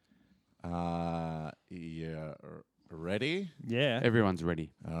 Yeah, ready? Yeah. Everyone's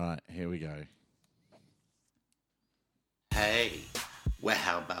ready. All right, here we go. Hey, well,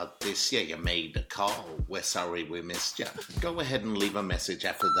 how about this? Yeah, you made a call. We're sorry we missed you. Go ahead and leave a message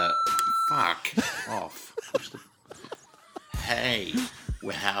after the... Fuck off. Hey,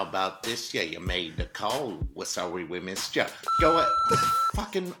 well, how about this? Yeah, you made a call. We're sorry we missed you. Go ahead...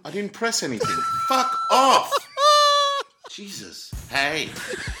 Fucking... I didn't press anything. Fuck off! Jesus. Hey,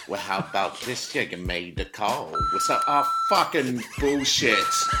 well, how about this? Yeah, you made a call. We're so... Oh, fucking bullshit.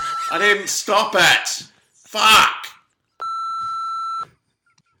 I didn't stop it. Fuck!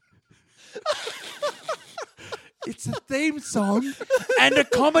 It's a theme song and a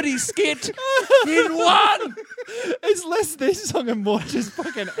comedy skit in one. It's less this song and more just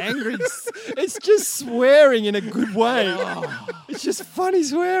fucking angry. It's just swearing in a good way. It's just funny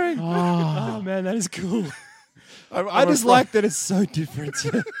swearing. Oh, man, that is cool. I just like that it's so different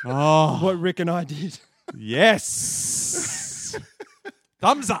to what Rick and I did. Yes.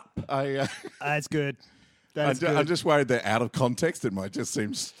 Thumbs up. I That's good. That's good. I'm just worried that out of context, it might just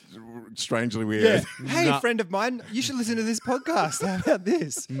seem strangely weird. Yeah. Hey, No. friend of mine, you should listen to this podcast. How about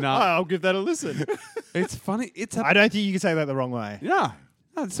this? No. Oh, I'll give that a listen. It's funny. It's a I don't think you can say that the wrong way. yeah.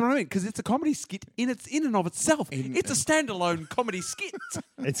 No, that's what I mean. Because it's a comedy skit in and of itself. It's a standalone comedy skit.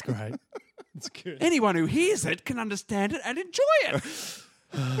 It's great. It's good. Anyone who hears it can understand it and enjoy it.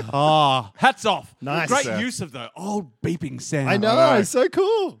 Hats off. Nice. Great Yeah. use of the old beeping sound. I know. know. It's so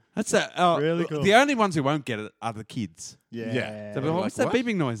cool. That's a, Really cool. The only ones who won't get it are the kids. Yeah. Yeah. They'll be like, what's that what?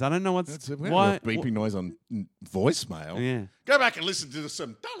 beeping noise? I don't know what's That's a why. beeping noise on voicemail. Yeah. Go back and listen to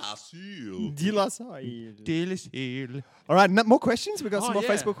some Dalasio. Delicious. All right, more questions? We got some more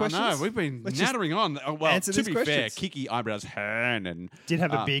Facebook questions. I know. We've been Let's just nattering on. Well, answer to these be fair, questions. Kiki Eyebrows Hearn and Did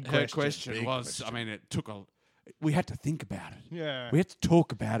have a big her question. question Big was. question. I mean, it took a. We had to think about it. Yeah. We had to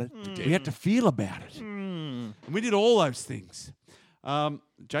talk about it. We had to feel about it. And we did all those things.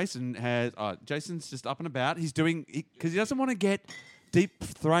 Jason's just up and about. He's doing because he doesn't want to get deep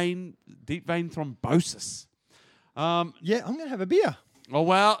vein thrombosis. Yeah, I'm going to have a beer. Oh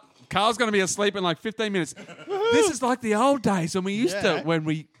well, Carl's going to be asleep in like 15 minutes. This is like the old days when we used Yeah.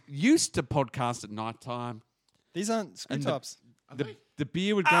 to podcast at night time. These aren't screw And tops. The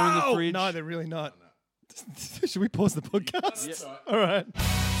beer would go in the fridge. No, they're really not. Should we pause the podcast? All right.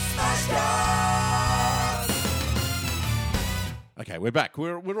 Okay, we're back.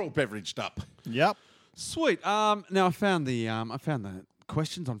 We're all beveraged up. Yep. Sweet. Now I found the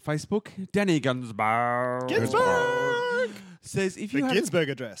questions on Facebook. Danny Ginsberg Ginsberg! says if The you had Ginsberg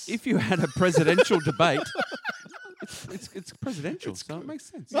address. if you had a presidential debate, it's presidential, so it makes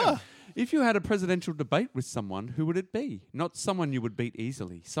sense. Ah. If you had a presidential debate with someone, who would it be? Not someone you would beat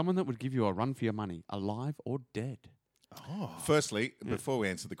easily. Someone that would give you a run for your money, alive or dead. Firstly, before we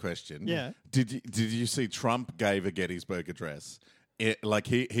answer the question, Yeah. did you see Trump gave a Gettysburg address? He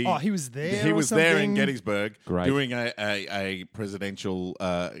he was there He or was there in something? Gettysburg Great. doing a presidential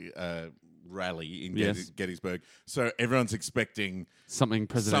rally in Yes. Gettysburg. So everyone's expecting Something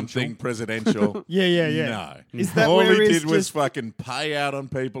presidential. something presidential. Yeah. No. Is that all where he he's did was just- fucking pay out on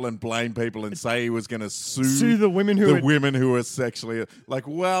people and blame people and say he was going to Sue the women who had- women who were sexually like.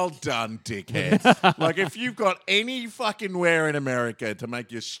 Well done, dickhead. Like if you've got any fucking where in America to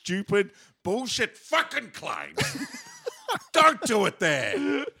make your stupid bullshit fucking claims. Don't do it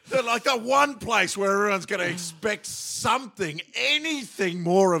there. They're like the one place where everyone's going to expect something, anything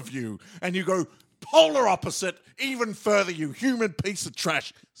more of you, and you go polar opposite, even further, you human piece of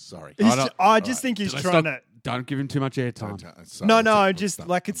trash. Sorry. I just think he's Let's trying not- to. Don't give him too much airtime. No, just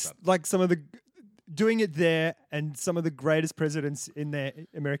like it's like some of the doing it there, and some of the greatest presidents in their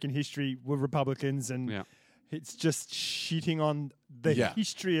American history were Republicans, and Yeah. it's just shitting on the Yeah.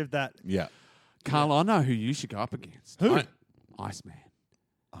 history of that. Yeah. Carl, I know who you should go up against. Who? Iceman.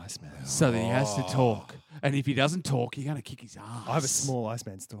 Iceman. So that he has to talk. And if he doesn't talk, you're going to kick his ass. I have a small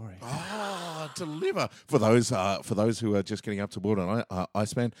Iceman story. Deliver for those who are just getting up to board on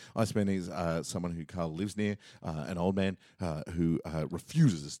Iceman. Iceman is someone who Carl lives near, an old man who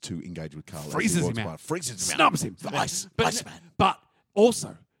refuses to engage with Carl. as he Freezes walks him by. out. Freezes him Snubs out. him. The Iceman. But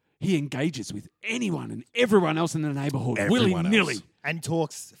also, he engages with anyone and everyone else in the neighborhood Everyone willy-nilly. else. And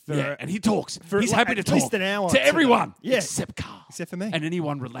talks for Yeah, and he talks. for He's like happy to at talk least an hour to to everyone, them. Yeah. except Carl, Except for me. and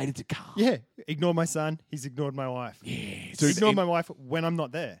anyone related to Carl. yeah, ignore my son. He's ignored my wife. Yes. So ignore my wife when I'm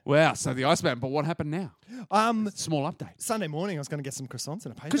not there. Wow. So the Iceman. But what happened now? Small update. Sunday morning, I was going to get some croissants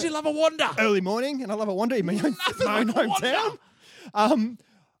and a paper. Because you love a wander. Early morning, and I love a wander in my own, my own like a hometown.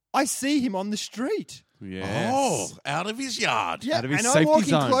 I see him on the street. Yes. Oh, out of his yard. Yeah, Out of his and I'm safety walking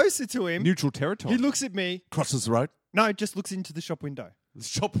zone. closer to him. Neutral territory. He looks at me. Crosses the road. No, just looks into the shop window. The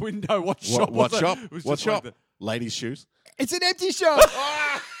shop window. What shop? What was it? shop? It was What just like shop? Ladies' shoes. It's an empty shop.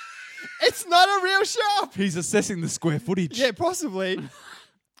 It's not a real shop. He's assessing the square footage. Yeah, possibly.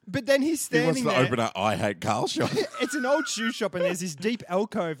 But then he's He wants standing to there. open a I Hate Carl shop. It's an old shoe shop, and there's this deep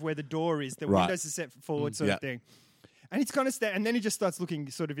alcove where the door is. The Right. windows are set forward, sort Yeah. of thing. And he's kind of and then he just starts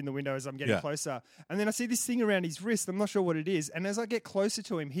looking sort of in the window as I'm getting Yeah. closer. And then I see this thing around his wrist. I'm not sure what it is. And as I get closer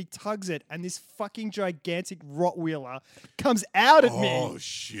to him, he tugs it, and this fucking gigantic Rottweiler comes out at Oh me.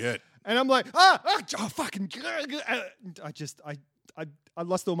 shit! And I'm like, fucking. I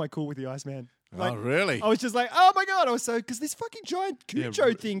lost all my cool with the Iceman. Like, Oh really? I was just like, oh my God. I was so, because this fucking giant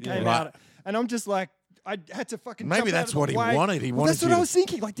Cucho thing came right. out. And I'm just like, I had to fucking. Maybe jump out that's of the what he way. wanted. He Well, wanted that's what you I to was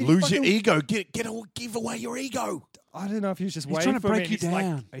thinking. Like, did he Lose your fucking- ego. Give away your ego. I don't know if he was just He's waiting trying to for break me. you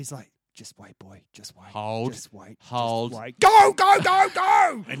down. He's like, just wait, boy. Just wait. Hold. Just wait. Hold. Just wait. Go, go, go,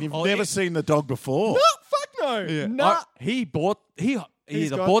 go. And you've Oh, never yeah. seen the dog before. No, fuck no. No. He He's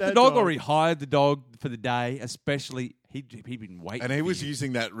either got bought the that dog, dog. or he hired the dog for the day. Especially he'd been waiting. And he for was you.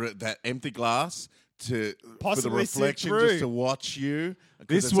 using that empty glass for the Possibly sit reflection through. just to watch you. 'Cause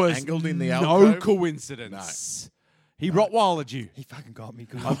This it's was angled in the no alcove. coincidence. He Rottweilered you. He fucking got me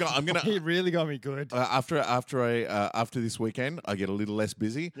good. I'm gonna He really got me good. after this weekend, I get a little less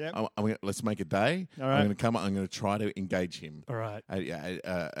busy. Yep. I'm gonna, let's make a day. All right. I'm gonna come. I'm gonna try to engage him. All right. And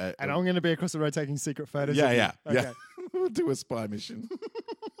And I'm going to be across the road taking secret photos. yeah, of you. yeah, Okay. yeah. We'll do a spy mission.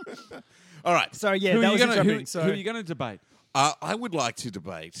 All right. So yeah, Who that are, you was gonna, interesting. who, So who are you going to debate? I would like to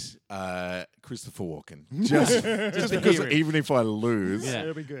debate Christopher Walken, just because hear him. even if I lose, Yeah.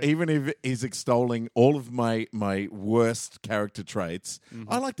 it'll be good. even if he's extolling all of my worst character traits,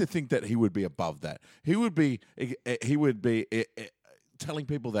 I like to think that he would be above that. He would be telling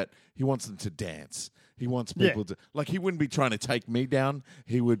people that he wants them to dance. He wants people to he wouldn't be trying to take me down.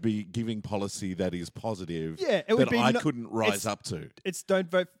 He would be giving policy that is positive. Yeah, it would that be I no- couldn't rise it's- up to. It's don't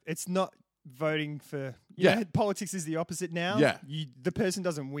vote. It's not voting for. Yeah. Politics is the opposite now. Yeah. The person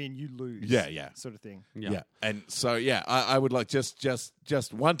doesn't win, you lose. Yeah, yeah. Sort of thing. Yeah. And so I would like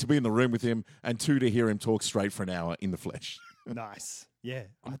just one to be in the room with him, and two to hear him talk straight for an hour in the flesh. Nice. Yeah,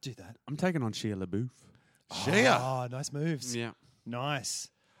 I'd do that. I'm taking on Shia LaBeouf. Shia. Oh, nice moves. Yeah. Nice.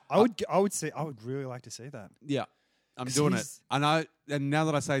 I would really like to see that. Yeah. I'm 'Cause doing it. he's- I know, and now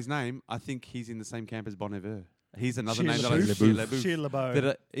that I say his name, I think he's in the same camp as Bon Iver. He's another Shia name that I LaBeouf. Shia LaBeouf. Shia LaBeouf.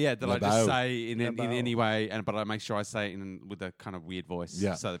 That I just LaBeouf. say in LaBeouf. any way, but I make sure I say it with a kind of weird voice,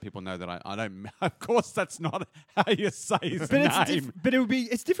 Yeah. so that people know that I don't. Of course, that's not how you say his But name.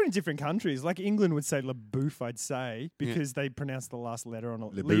 it's different in different countries. Like England would say LaBeouf, I'd say, because they pronounce the last letter on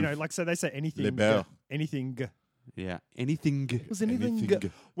it. LaBeouf. You know, like so they say anything. LaBeouf. Anything. Yeah, anything. It was anything.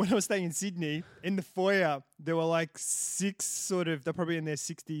 Anything. When I was staying in Sydney, in the foyer, there were like 6 sort of, they're probably in their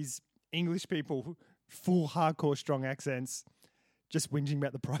 60s, English people, full hardcore strong accents, just whinging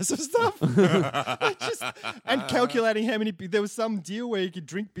about the price of stuff. And calculating how many, there was some deal where you could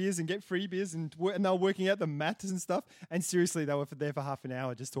drink beers and get free beers, and they were working out the maths and stuff. And seriously, they were there for half an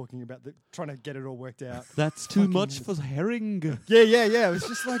hour just talking about trying to get it all worked out. That's too much for herring. Yeah. It was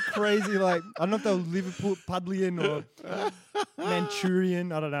just like crazy. Like, I don't know if they were Liverpool Pudlian or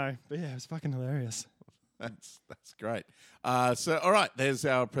Manchurian. I don't know. But yeah, it was fucking hilarious. That's great. So all right, there's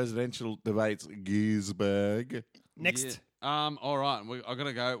our presidential debates. Giesberg. Next. Yeah. All right. I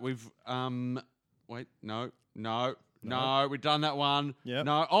gotta go. We've wait. No. We've done that one. Yep.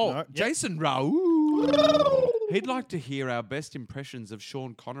 No. Oh, No. Yep. Jason Raoul. He'd like to hear our best impressions of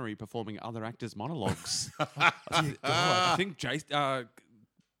Sean Connery performing other actors' monologues. I think Jason.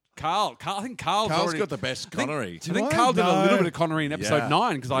 Carl. I think Carl's Carl's already got the best Connery. I think I? Carl did a No. little bit of Connery in episode Yeah.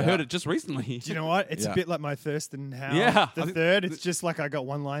 9 because I Yeah. heard it just recently. Do you know what? It's Yeah. a bit like my Thurston Howell. Yeah. The I think- third, it's just like I got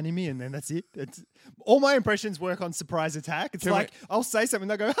one line in me and then that's it. It's all my impressions work on surprise attack. It's Can like I'll say something,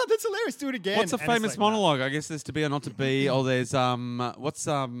 they'll go, "Oh, that's hilarious, do it again." What's a And it's famous like, nah. monologue? I guess there's to be or not to be. Or there's what's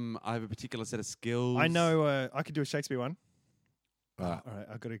I have a particular set of skills. I know I could do a Shakespeare one. Uh, All right,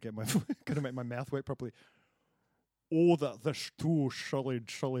 I've got to get my got to make my mouth work properly. Oh, that this too solid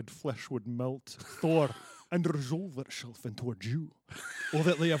flesh would melt, Thor, and resolve itself into a Jew. Or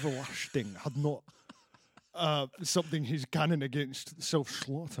that the everlasting had not something he's cannon against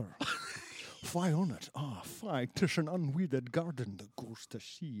self-slaughter. Fie on it. Fie, 'tis an unweeded garden that goes to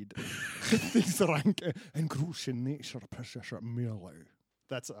seed. Things rank and gross in nature, precious merely.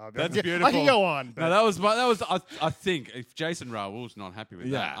 That's beautiful. I can go on. No, But that was. I think if Jason Raoul's not happy with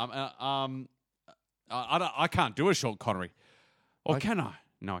Yeah. that, I can't do a Sean Connery, or can I?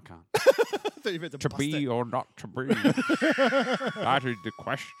 No, I can't. I thought you meant to To bust be it. or not to be? That is the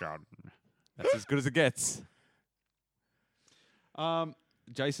question. That's as good as it gets.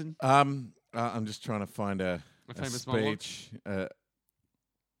 Jason, I'm just trying to find a famous monologue? speech.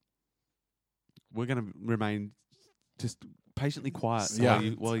 we're going to remain just patiently quiet Yeah.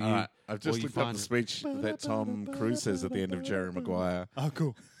 while you All right. I've just while you looked up find the it. speech that Tom Cruise says at the end of Jerry Maguire. Oh,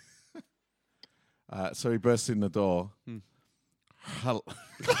 cool. So he bursts in the door. Hel-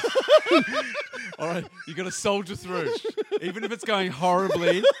 All right, you got to soldier through, even if it's going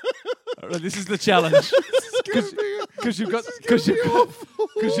horribly. All right, this is the challenge. Because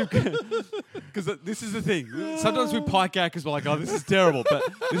this is the thing. Sometimes we pike out because we're like, "Oh, this is terrible," but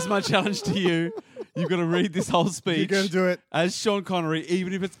this is my challenge to you. You've got to read this whole speech. You got to do it. As Sean Connery,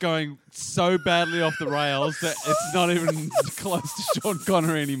 even if it's going so badly off the rails that it's not even close to Sean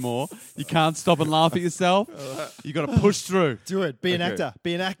Connery anymore. You can't stop and laugh at yourself. You got to push through. Do it. Be an Okay. actor.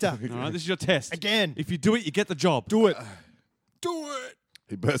 Be an actor. All right, this is your test. Again. If you do it, you get the job. Do it. Do it.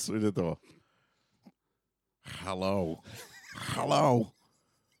 He bursts through the door. Hello.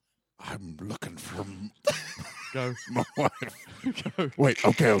 I'm looking for Go. my wife. Wait,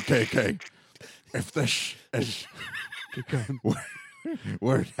 okay. If this is...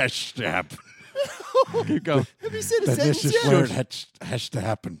 where it has to happen. Keep going. Have you said a That sentence this is yet? where it has to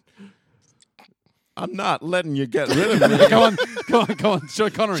happen. I'm not letting you get rid of me. Go on. Sean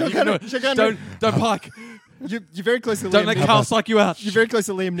Connery. You can do it. Sean Connery. Don't pike. You're very close to Don't Liam let Neeson. Carl psych you out. You're very close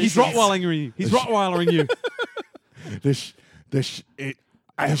to Liam Neeson. He's Rottweilering you. He's Rottweilering you. This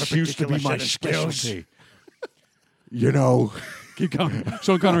used to be my specialty. You know, Keep going.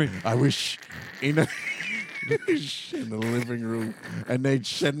 Sean Connery. I wish in the living room, and they'd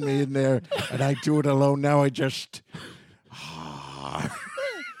send me in there, and I do it alone. Now I just.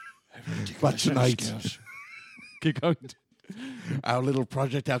 But tonight, Keep going. our little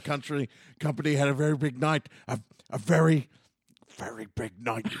project, our company had a very big night, a very, very big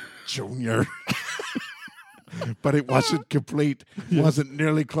night, Junior. But it wasn't complete. Wasn't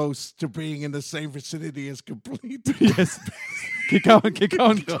nearly close to being in the same vicinity as complete. Yes. Keep going.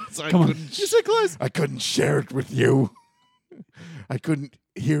 So Come on. You're so close. I couldn't share it with you. I couldn't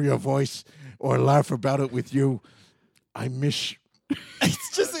hear your voice or laugh about it with you. I miss.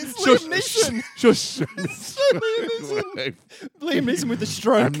 It's Liam Neeson. Just Liam Neeson with the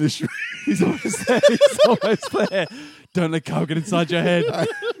stroke. I'm this. He's almost there. Don't let Carl get inside your head.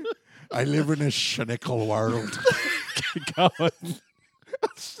 I live in a cynical world. Keep going.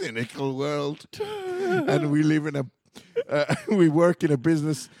 Cynical world, and we live in we work in a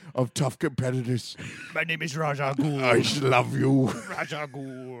business of tough competitors. My name is Raja Ghul. I love you. Raja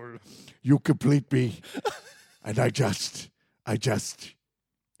Ghul. You complete me, and I just, and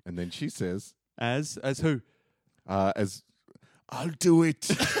then she says, As who? as I'll do it.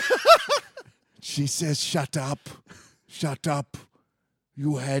 She says, shut up.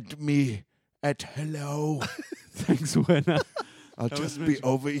 You had me at hello. Thanks, Werner. I'll just be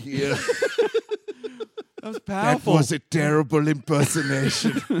over here. That was That powerful. was a terrible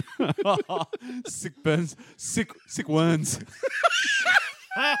impersonation. Sick burns. Sick worms.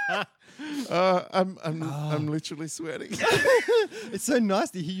 I'm literally sweating. It's so nice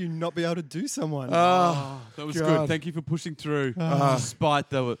to hear you not be able to do someone. That was God. good. Thank you for pushing through. Despite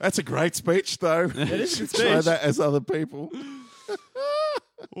the That's a great speech, though. It is a good Try speech. that as other people.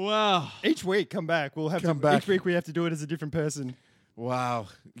 wow. Each week, come back. We'll have Come to. back. Each week we have to do it as a different person. Wow.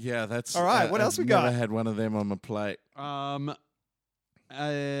 Yeah, that's All right, what else we I've got? Never had one of them on my plate. I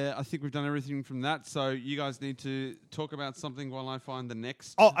think we've done everything from that. So you guys need to talk about something while I find the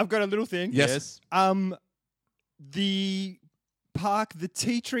next. Oh, I've got a little thing. Yes. The park, the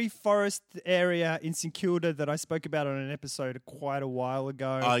Tea Tree Forest area in St Kilda that I spoke about on an episode quite a while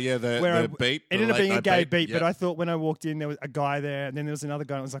ago. Oh, yeah, the beat. It ended up being a gay beat, but yeah. I thought when I walked in, there was a guy there, and then there was another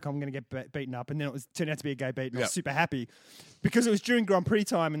guy, and I was like, I'm going to get beaten up. And then it turned out to be a gay beat, and I Yeah. was super happy because it was during Grand Prix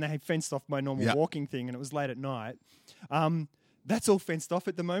time, and they had fenced off my normal Yeah. walking thing, and it was late at night. That's all fenced off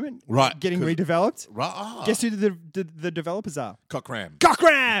at the moment. Right, Getting 'cause- redeveloped. Right. Ah, Guess who the developers are? Cockram.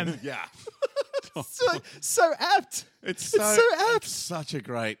 Cockram! Yeah. so apt. It's so apt. It's such a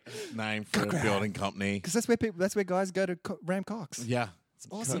great name for a building company. Because that's where guys go to ram cocks. Yeah. It's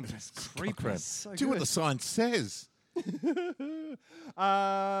awesome. Cockram. So Do what good. the sign says.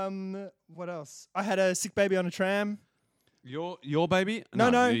 What else? I had a sick baby on a tram. Your baby? No,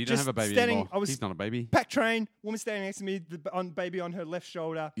 you don't just have a baby standing- anymore. I was- He's not a baby. Packed train, woman standing next to me, baby on her left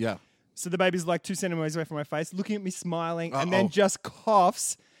shoulder. Yeah. So the baby's like 2 centimeters away from my face, looking at me, smiling, and Uh-oh. then just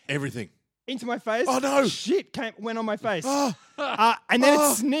coughs Everything. into my face. Oh, no. Shit went on my face. Oh. And then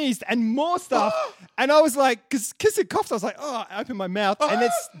it sneezed and more stuff. And I was like, because it coughed, I was like, oh, I opened my mouth. And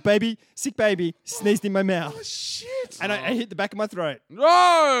it's sick baby, sneezed in my mouth. Oh, shit. And I hit the back of my throat.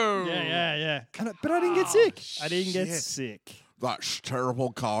 No! Yeah. But I didn't get sick. I didn't get shit. sick. That's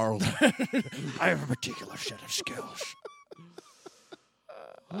terrible, Carl. I have a particular set of skills.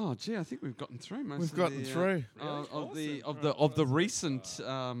 Oh, gee, I think we've gotten through most. We've of gotten the, through. of the recent.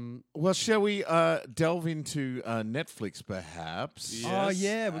 Well, shall we delve into Netflix, perhaps? Oh Yes.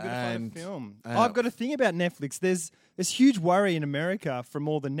 yeah, we're gonna find And, a film. uh, I've got a thing about Netflix. There's huge worry in America from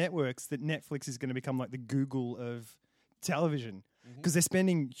all the networks that Netflix is going to become like the Google of television because they're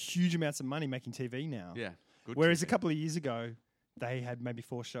spending huge amounts of money making TV now. Yeah. Good Whereas TV. a couple of years ago, they had maybe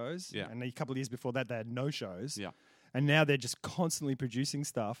 4 shows. Yeah. And a couple of years before that, they had no shows. Yeah. And now they're just constantly producing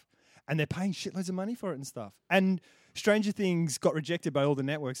stuff and they're paying shitloads of money for it and stuff. And Stranger Things got rejected by all the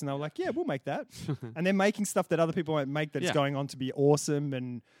networks and they were like, yeah, we'll make that. And they're making stuff that other people won't make that's Yeah. going on to be awesome.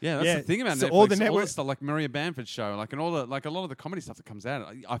 And Yeah, that's the thing about so Netflix. all the All the networks. stuff like Maria Bamford's show, like and all the like a lot of the comedy stuff that comes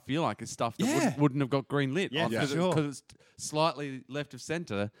out, I feel like is stuff that Yeah. wouldn't have got green lit. Yeah, for sure. Because it's slightly left of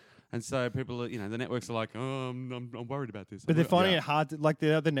center, and so people, are, the networks are like, oh, I'm worried about this. But they're finding Yeah. it hard. Like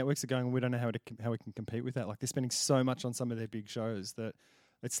the other networks are going, we don't know how we can compete with that. Like they're spending so much on some of their big shows that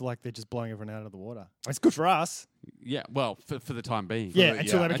It's like they're just blowing everyone out of the water. It's good for us. Yeah, well, for the time being. Yeah,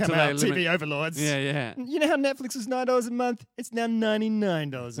 until they become Until our they TV limit- overlords. Yeah, yeah. You know how Netflix was $9 a month? It's now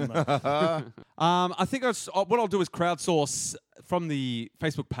 $99 a month. I think what I'll do is crowdsource from the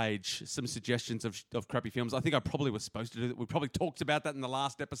Facebook page some suggestions of crappy films. I think I probably was supposed to do that. We probably talked about that in the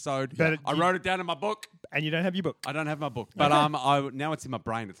last episode. But I wrote it down in my book. And you don't have your book. I don't have my book, but now it's in my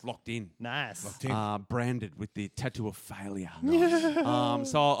brain. It's locked in. Nice. Branded with the tattoo of failure.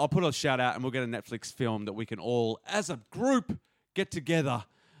 So I'll put a shout out and we'll get a Netflix film that we can all, as a group, get together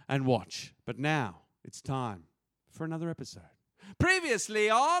and watch. But now it's time for another episode. Previously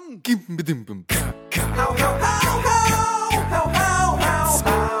on...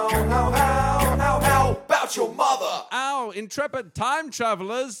 How about your mother? Our intrepid time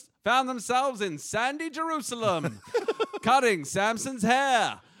travelers found themselves in sandy Jerusalem, cutting Samson's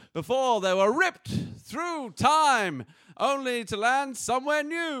hair before they were ripped through time, only to land somewhere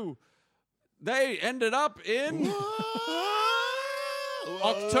new. They ended up in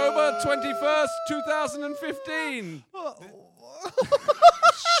October 21st, 2015.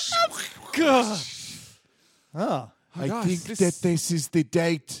 I gosh, think this- that this is the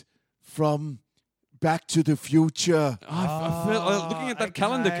date from Back to the Future. I feel, looking at that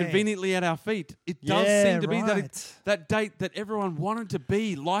calendar okay. conveniently at our feet, it does Yeah, seem to be right. that date that everyone wanted to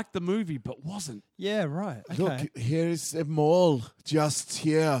be like the movie but wasn't. Yeah, right. Okay. Look, here's a mall just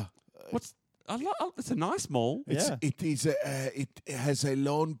here. It's a nice mall. Yeah. It has a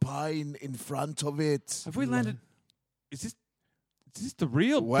lone pine in front of it. Have we landed? Is this the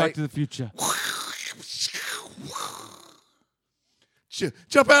real Wait. Back to the Future?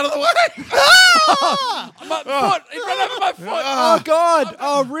 Jump out of the way! My foot! It ran over my foot! Oh, God.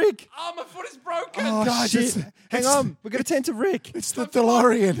 Oh, Rick. Oh, my foot is broken! Oh, God, shit. it's- Hang on. We're going to turn to Rick. It's the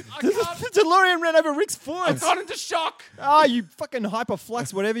DeLorean. The DeLorean ran over Rick's foot. I've gone into shock! Oh, you fucking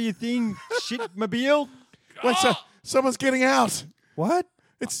hyperflux, whatever you think. Shitmobile. Wait, someone's getting out. What?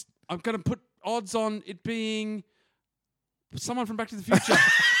 It's I'm going to put odds on it being someone from Back to the Future.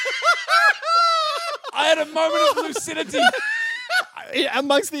 I had a moment of lucidity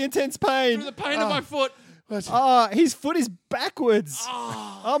Amongst the intense pain. through the pain of my foot. Oh, his foot is backwards.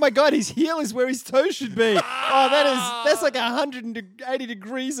 Oh my God, his heel is where his toe should be. Oh, that's like 180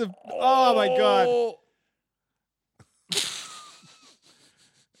 degrees of. Oh my God.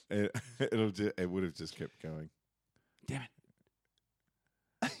 it would have just kept going. Damn it.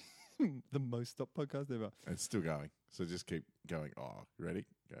 The most stop podcast ever. It's still going. So just keep going. Oh, ready?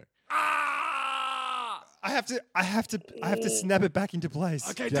 Go. Ah! I have to snap it back into place.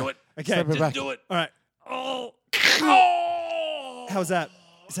 Okay, Yeah. do it. Okay. Snap it Just back. do it. All right. Oh. Oh. How's that?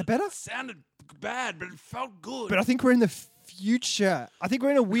 Is that better? Sounded bad, but it felt good. But I think we're in the future. I think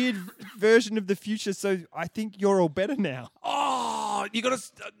we're in a weird version of the future. So I think you're all better now. oh, you got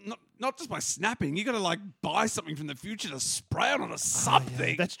to not just by snapping. You got to like buy something from the future to spray it on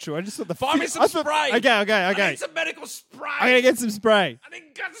something. That's true. I just thought the Find me some I thought- spray. Okay. I need some medical spray. I'm gonna get some spray. I need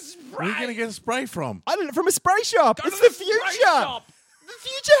to get some spray. Where are you going to get a spray from? I don't know, from a spray shop. Go It's to the spray future. shop. The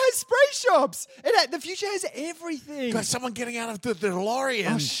future has spray shops. The future has everything. Got someone getting out of the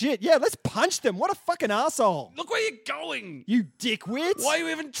DeLorean. Oh shit! Yeah, let's punch them. What a fucking asshole! Look where you're going. You dickwits. Why are you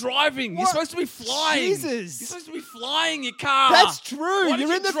even driving? You're What? supposed to be flying. Jesus. You're supposed to be flying your car. That's true. Why did You're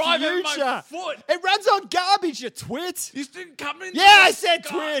you in the drive over future. my foot? It runs on garbage, you twit. You didn't come in. Yeah, I said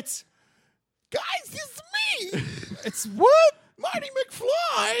God. twit. Guys, it's me. It's what? Marty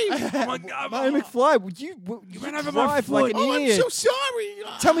McFly. Oh my God. Marty McFly, would you ran over my drive like foot. an Oh, I'm idiot. so sorry.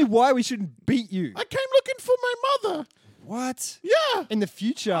 Tell me why we shouldn't beat you. I came looking for my mother. What? Yeah. In the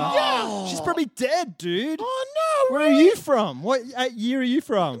future? Yeah. She's probably dead, dude. Oh, no. Where are you from? What year are you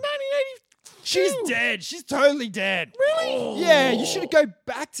from? 1982. She's dead. She's totally dead. Really? Yeah, you should go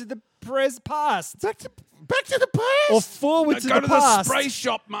back to the past. Back to the past. Or forward to Go the to past. the spray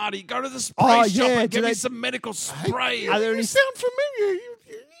shop, Marty. Go to the spray Oh, shop yeah, and do get me they- some medical spray. Are there You any- sound familiar.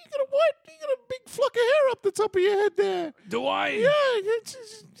 You got a big flock of hair up the top of your head there. Do I? Yeah,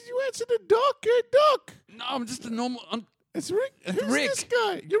 you answered the Doc. Hey, Doc. No, I'm just a normal. It's Rick. Who's Rick. this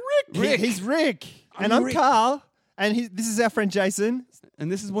guy? You're Rick. Rick. He's Rick. And I'm Rick. Carl. And this is our friend Jason.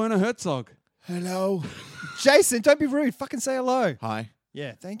 And this is Werner Herzog. Hello. Jason, don't be rude. Fucking say hello. Hi.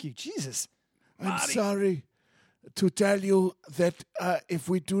 Yeah, thank you. Jesus. I'm Marty. sorry to tell you that if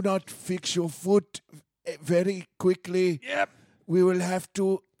we do not fix your foot very quickly, Yep. we will have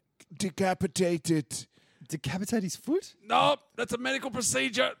to decapitate it. Decapitate his foot? No, that's a medical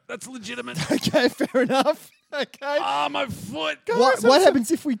procedure. That's legitimate. Okay, fair enough. Okay. Ah, my foot. What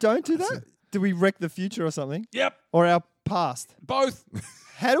happens if we don't do that? Do we wreck the future or something? Yep. Or our past? Both.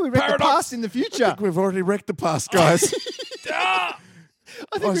 How do we wreck the Paradox. past in the future? We've already wrecked the past, guys. Ah.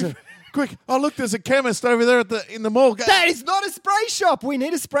 Oh, is it- quick! Oh, look, there's a chemist over there in the mall. That is not a spray shop. We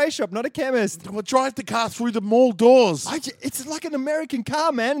need a spray shop, not a chemist. Well, drive the car through the mall doors. It's like an American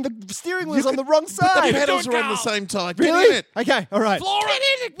car, man. The steering wheel's on the wrong But side. the pedals do it, are on the Carl. same side. Really? Get in it. Okay, all right. Flora,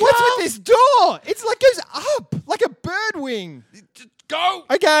 What's with this door? It's like goes up like a bird wing. Go.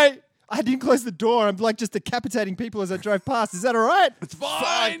 Okay. I didn't close the door. I'm like just decapitating people as I drove past. Is that all right? It's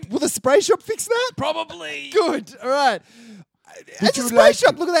fine. Will the spray shop fix that? Probably. Good. All right. It's a you spray like-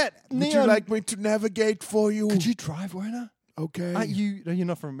 shop. Look at that. Would you Neon. like me to navigate for you? Could you drive, Werner? Okay. Aren't you? No, you're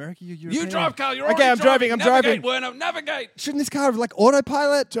not from America. You're You European. drive, Carl. You're Okay, already I'm driving. I'm Navigate, driving. Werner, navigate. Shouldn't this car have like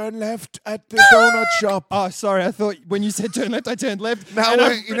autopilot? Turn left at the donut shop. Oh, sorry. I thought when you said turn left, I turned left. Now And we're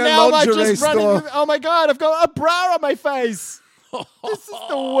I'm- in a now am I lingerie just running store. with- oh my God, I've got a bra on my face. This is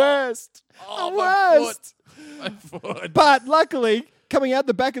the worst. Oh, The my worst. My foot. But luckily, coming out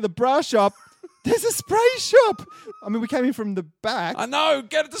the back of the bra shop, there's a spray shop. I mean, we came in from the back. I know.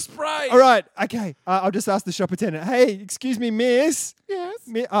 Get it to spray. All right, okay. I'll just ask the shop attendant. Hey, excuse me, miss. Yes.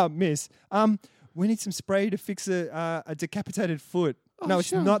 Miss. We need some spray to fix a decapitated foot. No, it's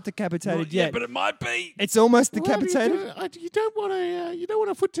sure. not decapitated Yeah, yet. but it might be. It's almost Well, decapitated. you don't want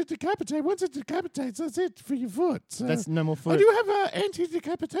a foot to decapitate. Once it decapitates, that's it for your foot. So That's no more I foot. do have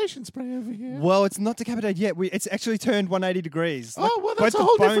anti-decapitation spray over here. Well, it's not decapitated yet. It's actually turned 180 degrees. Oh, well, both that's a the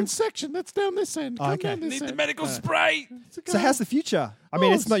whole different bones- section. That's down this end. Oh, Come okay. down this Need the end. medical spray. So how's the future? I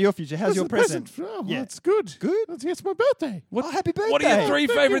mean, Oh, it's not your future. How's That's your the present? Oh, well, Yeah. it's good. Good? It's my birthday. Oh, happy birthday. What are your three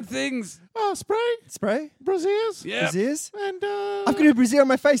Thank favorite you. things? Oh, spray, Spray? braziers, Yeah. Braziers? and I've got a brazier on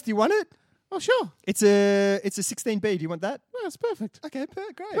my face. Do you want it? oh, sure. It's a 16B. Do you want that? That's perfect. Okay,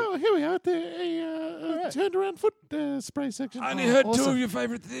 great. Oh, here we are at the turned around foot spray section. I only heard two awesome. of your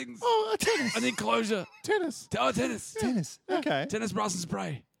favorite things. Oh, tennis. I need closure. Tennis. Oh, tennis. Tennis. Okay. Tennis, brass, and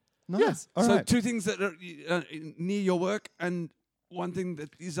spray. Nice. All So right. two things that are near your work and one thing that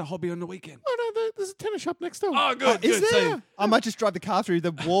is a hobby on the weekend. Oh, no, there's a tennis shop next door. Oh, good. Is good. there? So I might just drive the car through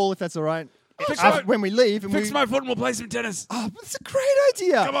the wall if that's all right. Fix After- my- when we leave, and fix we. my foot and we'll play some tennis. Oh, that's a great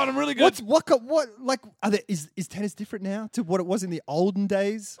idea. Come on, I'm really good. What like are there, is tennis different now to what it was in the olden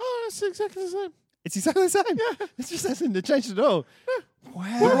days? Oh, it's exactly the same. It's exactly the same. Yeah. It just hasn't changed at all.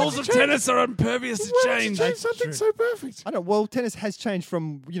 Wow. The rules of tennis are impervious to Why would you change. change something so perfect? I don't. Well, tennis has changed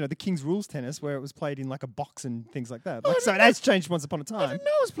from the King's Rules tennis, where it was played in like a box and things like that. Like, so it has changed once upon a I time. didn't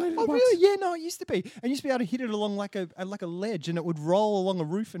know it was played in Oh a box. really? Yeah, no, it used to be. And you used to be able to hit it along like a ledge, and it would roll along a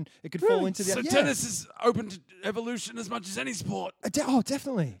roof, and it could fall Really? into the. So yeah. tennis is open to evolution as much as any sport. Oh,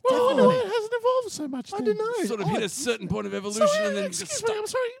 definitely. Well, I definitely. wonder why it hasn't evolved so much. I then. don't know. Sort of Oh, hit a certain point of evolution So, and then just excuse me, stop. I'm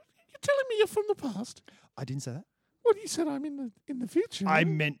sorry. You're telling me you're from the past? I didn't say that. Well, you said I'm in the future. I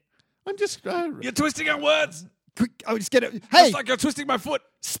meant. I'm just. You're twisting our words. Quick! Oh, just get it. Hey, Just like you're twisting my foot.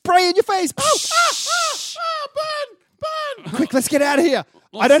 spray in your face! burn! Quick, let's get out of here.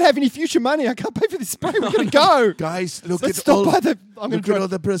 I don't have any future money. I can't pay for this spray. We're gonna go. Guys, look Let's at stop all. by the. I'm gonna Look try. at all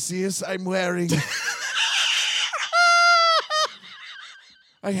the braziers I'm wearing.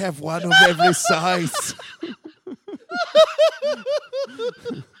 I have one of every size.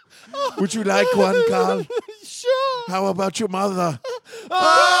 Would you like one, Carl? Sure. How about your mother?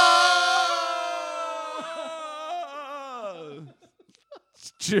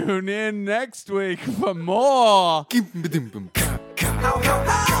 Tune in next week for more.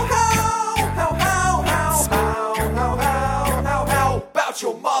 How about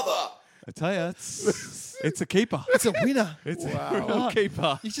your mother? I tell you, it's a keeper. It's a winner. It's a real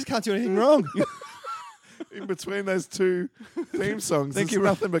keeper. You just can't do anything wrong. In between those two theme songs, Thank there's you,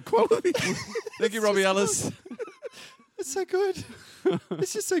 nothing but quality. Thank you, Robbie Ellis. It's so good.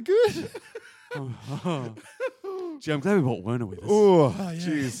 It's just so good. Gee, I'm glad we brought Werner with us. Oh,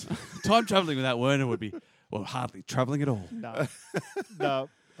 jeez. Time traveling without Werner would be, well, hardly traveling at all. No. No.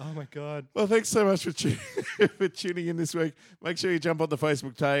 Oh my God. Well, thanks so much for, for tuning in this week. Make sure you jump on the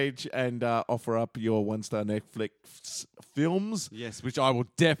Facebook page and offer up your 1-star Netflix films. Yes, which I will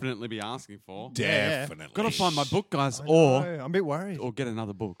definitely be asking for. Definitely. Got to find my book, guys, No, or I'm a bit worried. get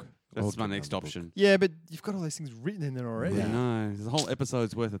another book. That's my next option. Yeah, but you've got all those things written in there already. I know. There's a whole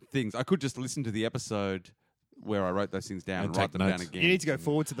episode's worth of things. I could just listen to the episode where I wrote those things down And and take write them down notes. again. You need to go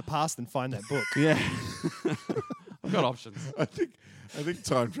forward to the past and find that book. Yeah. I've got options. I think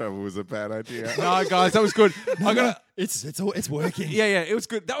time travel was a bad idea. No, guys, that was good. I got It's working. Yeah, it was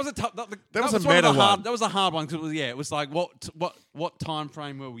good. That was a tough. That was was a one of the meta hard. one. That was a hard one because it was like what time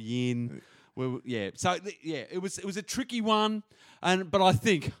frame were we in? So it was a tricky one, but I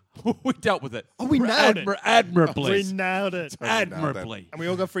think we dealt with it. Oh, we nailed it. Admirably. We nailed it. Admirably. And we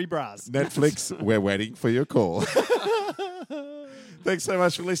all got free bras. Netflix, we're waiting for your call. Thanks so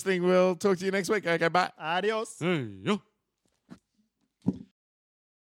much for listening. We'll talk to you next week. Okay, bye. Adios. Hey, yo.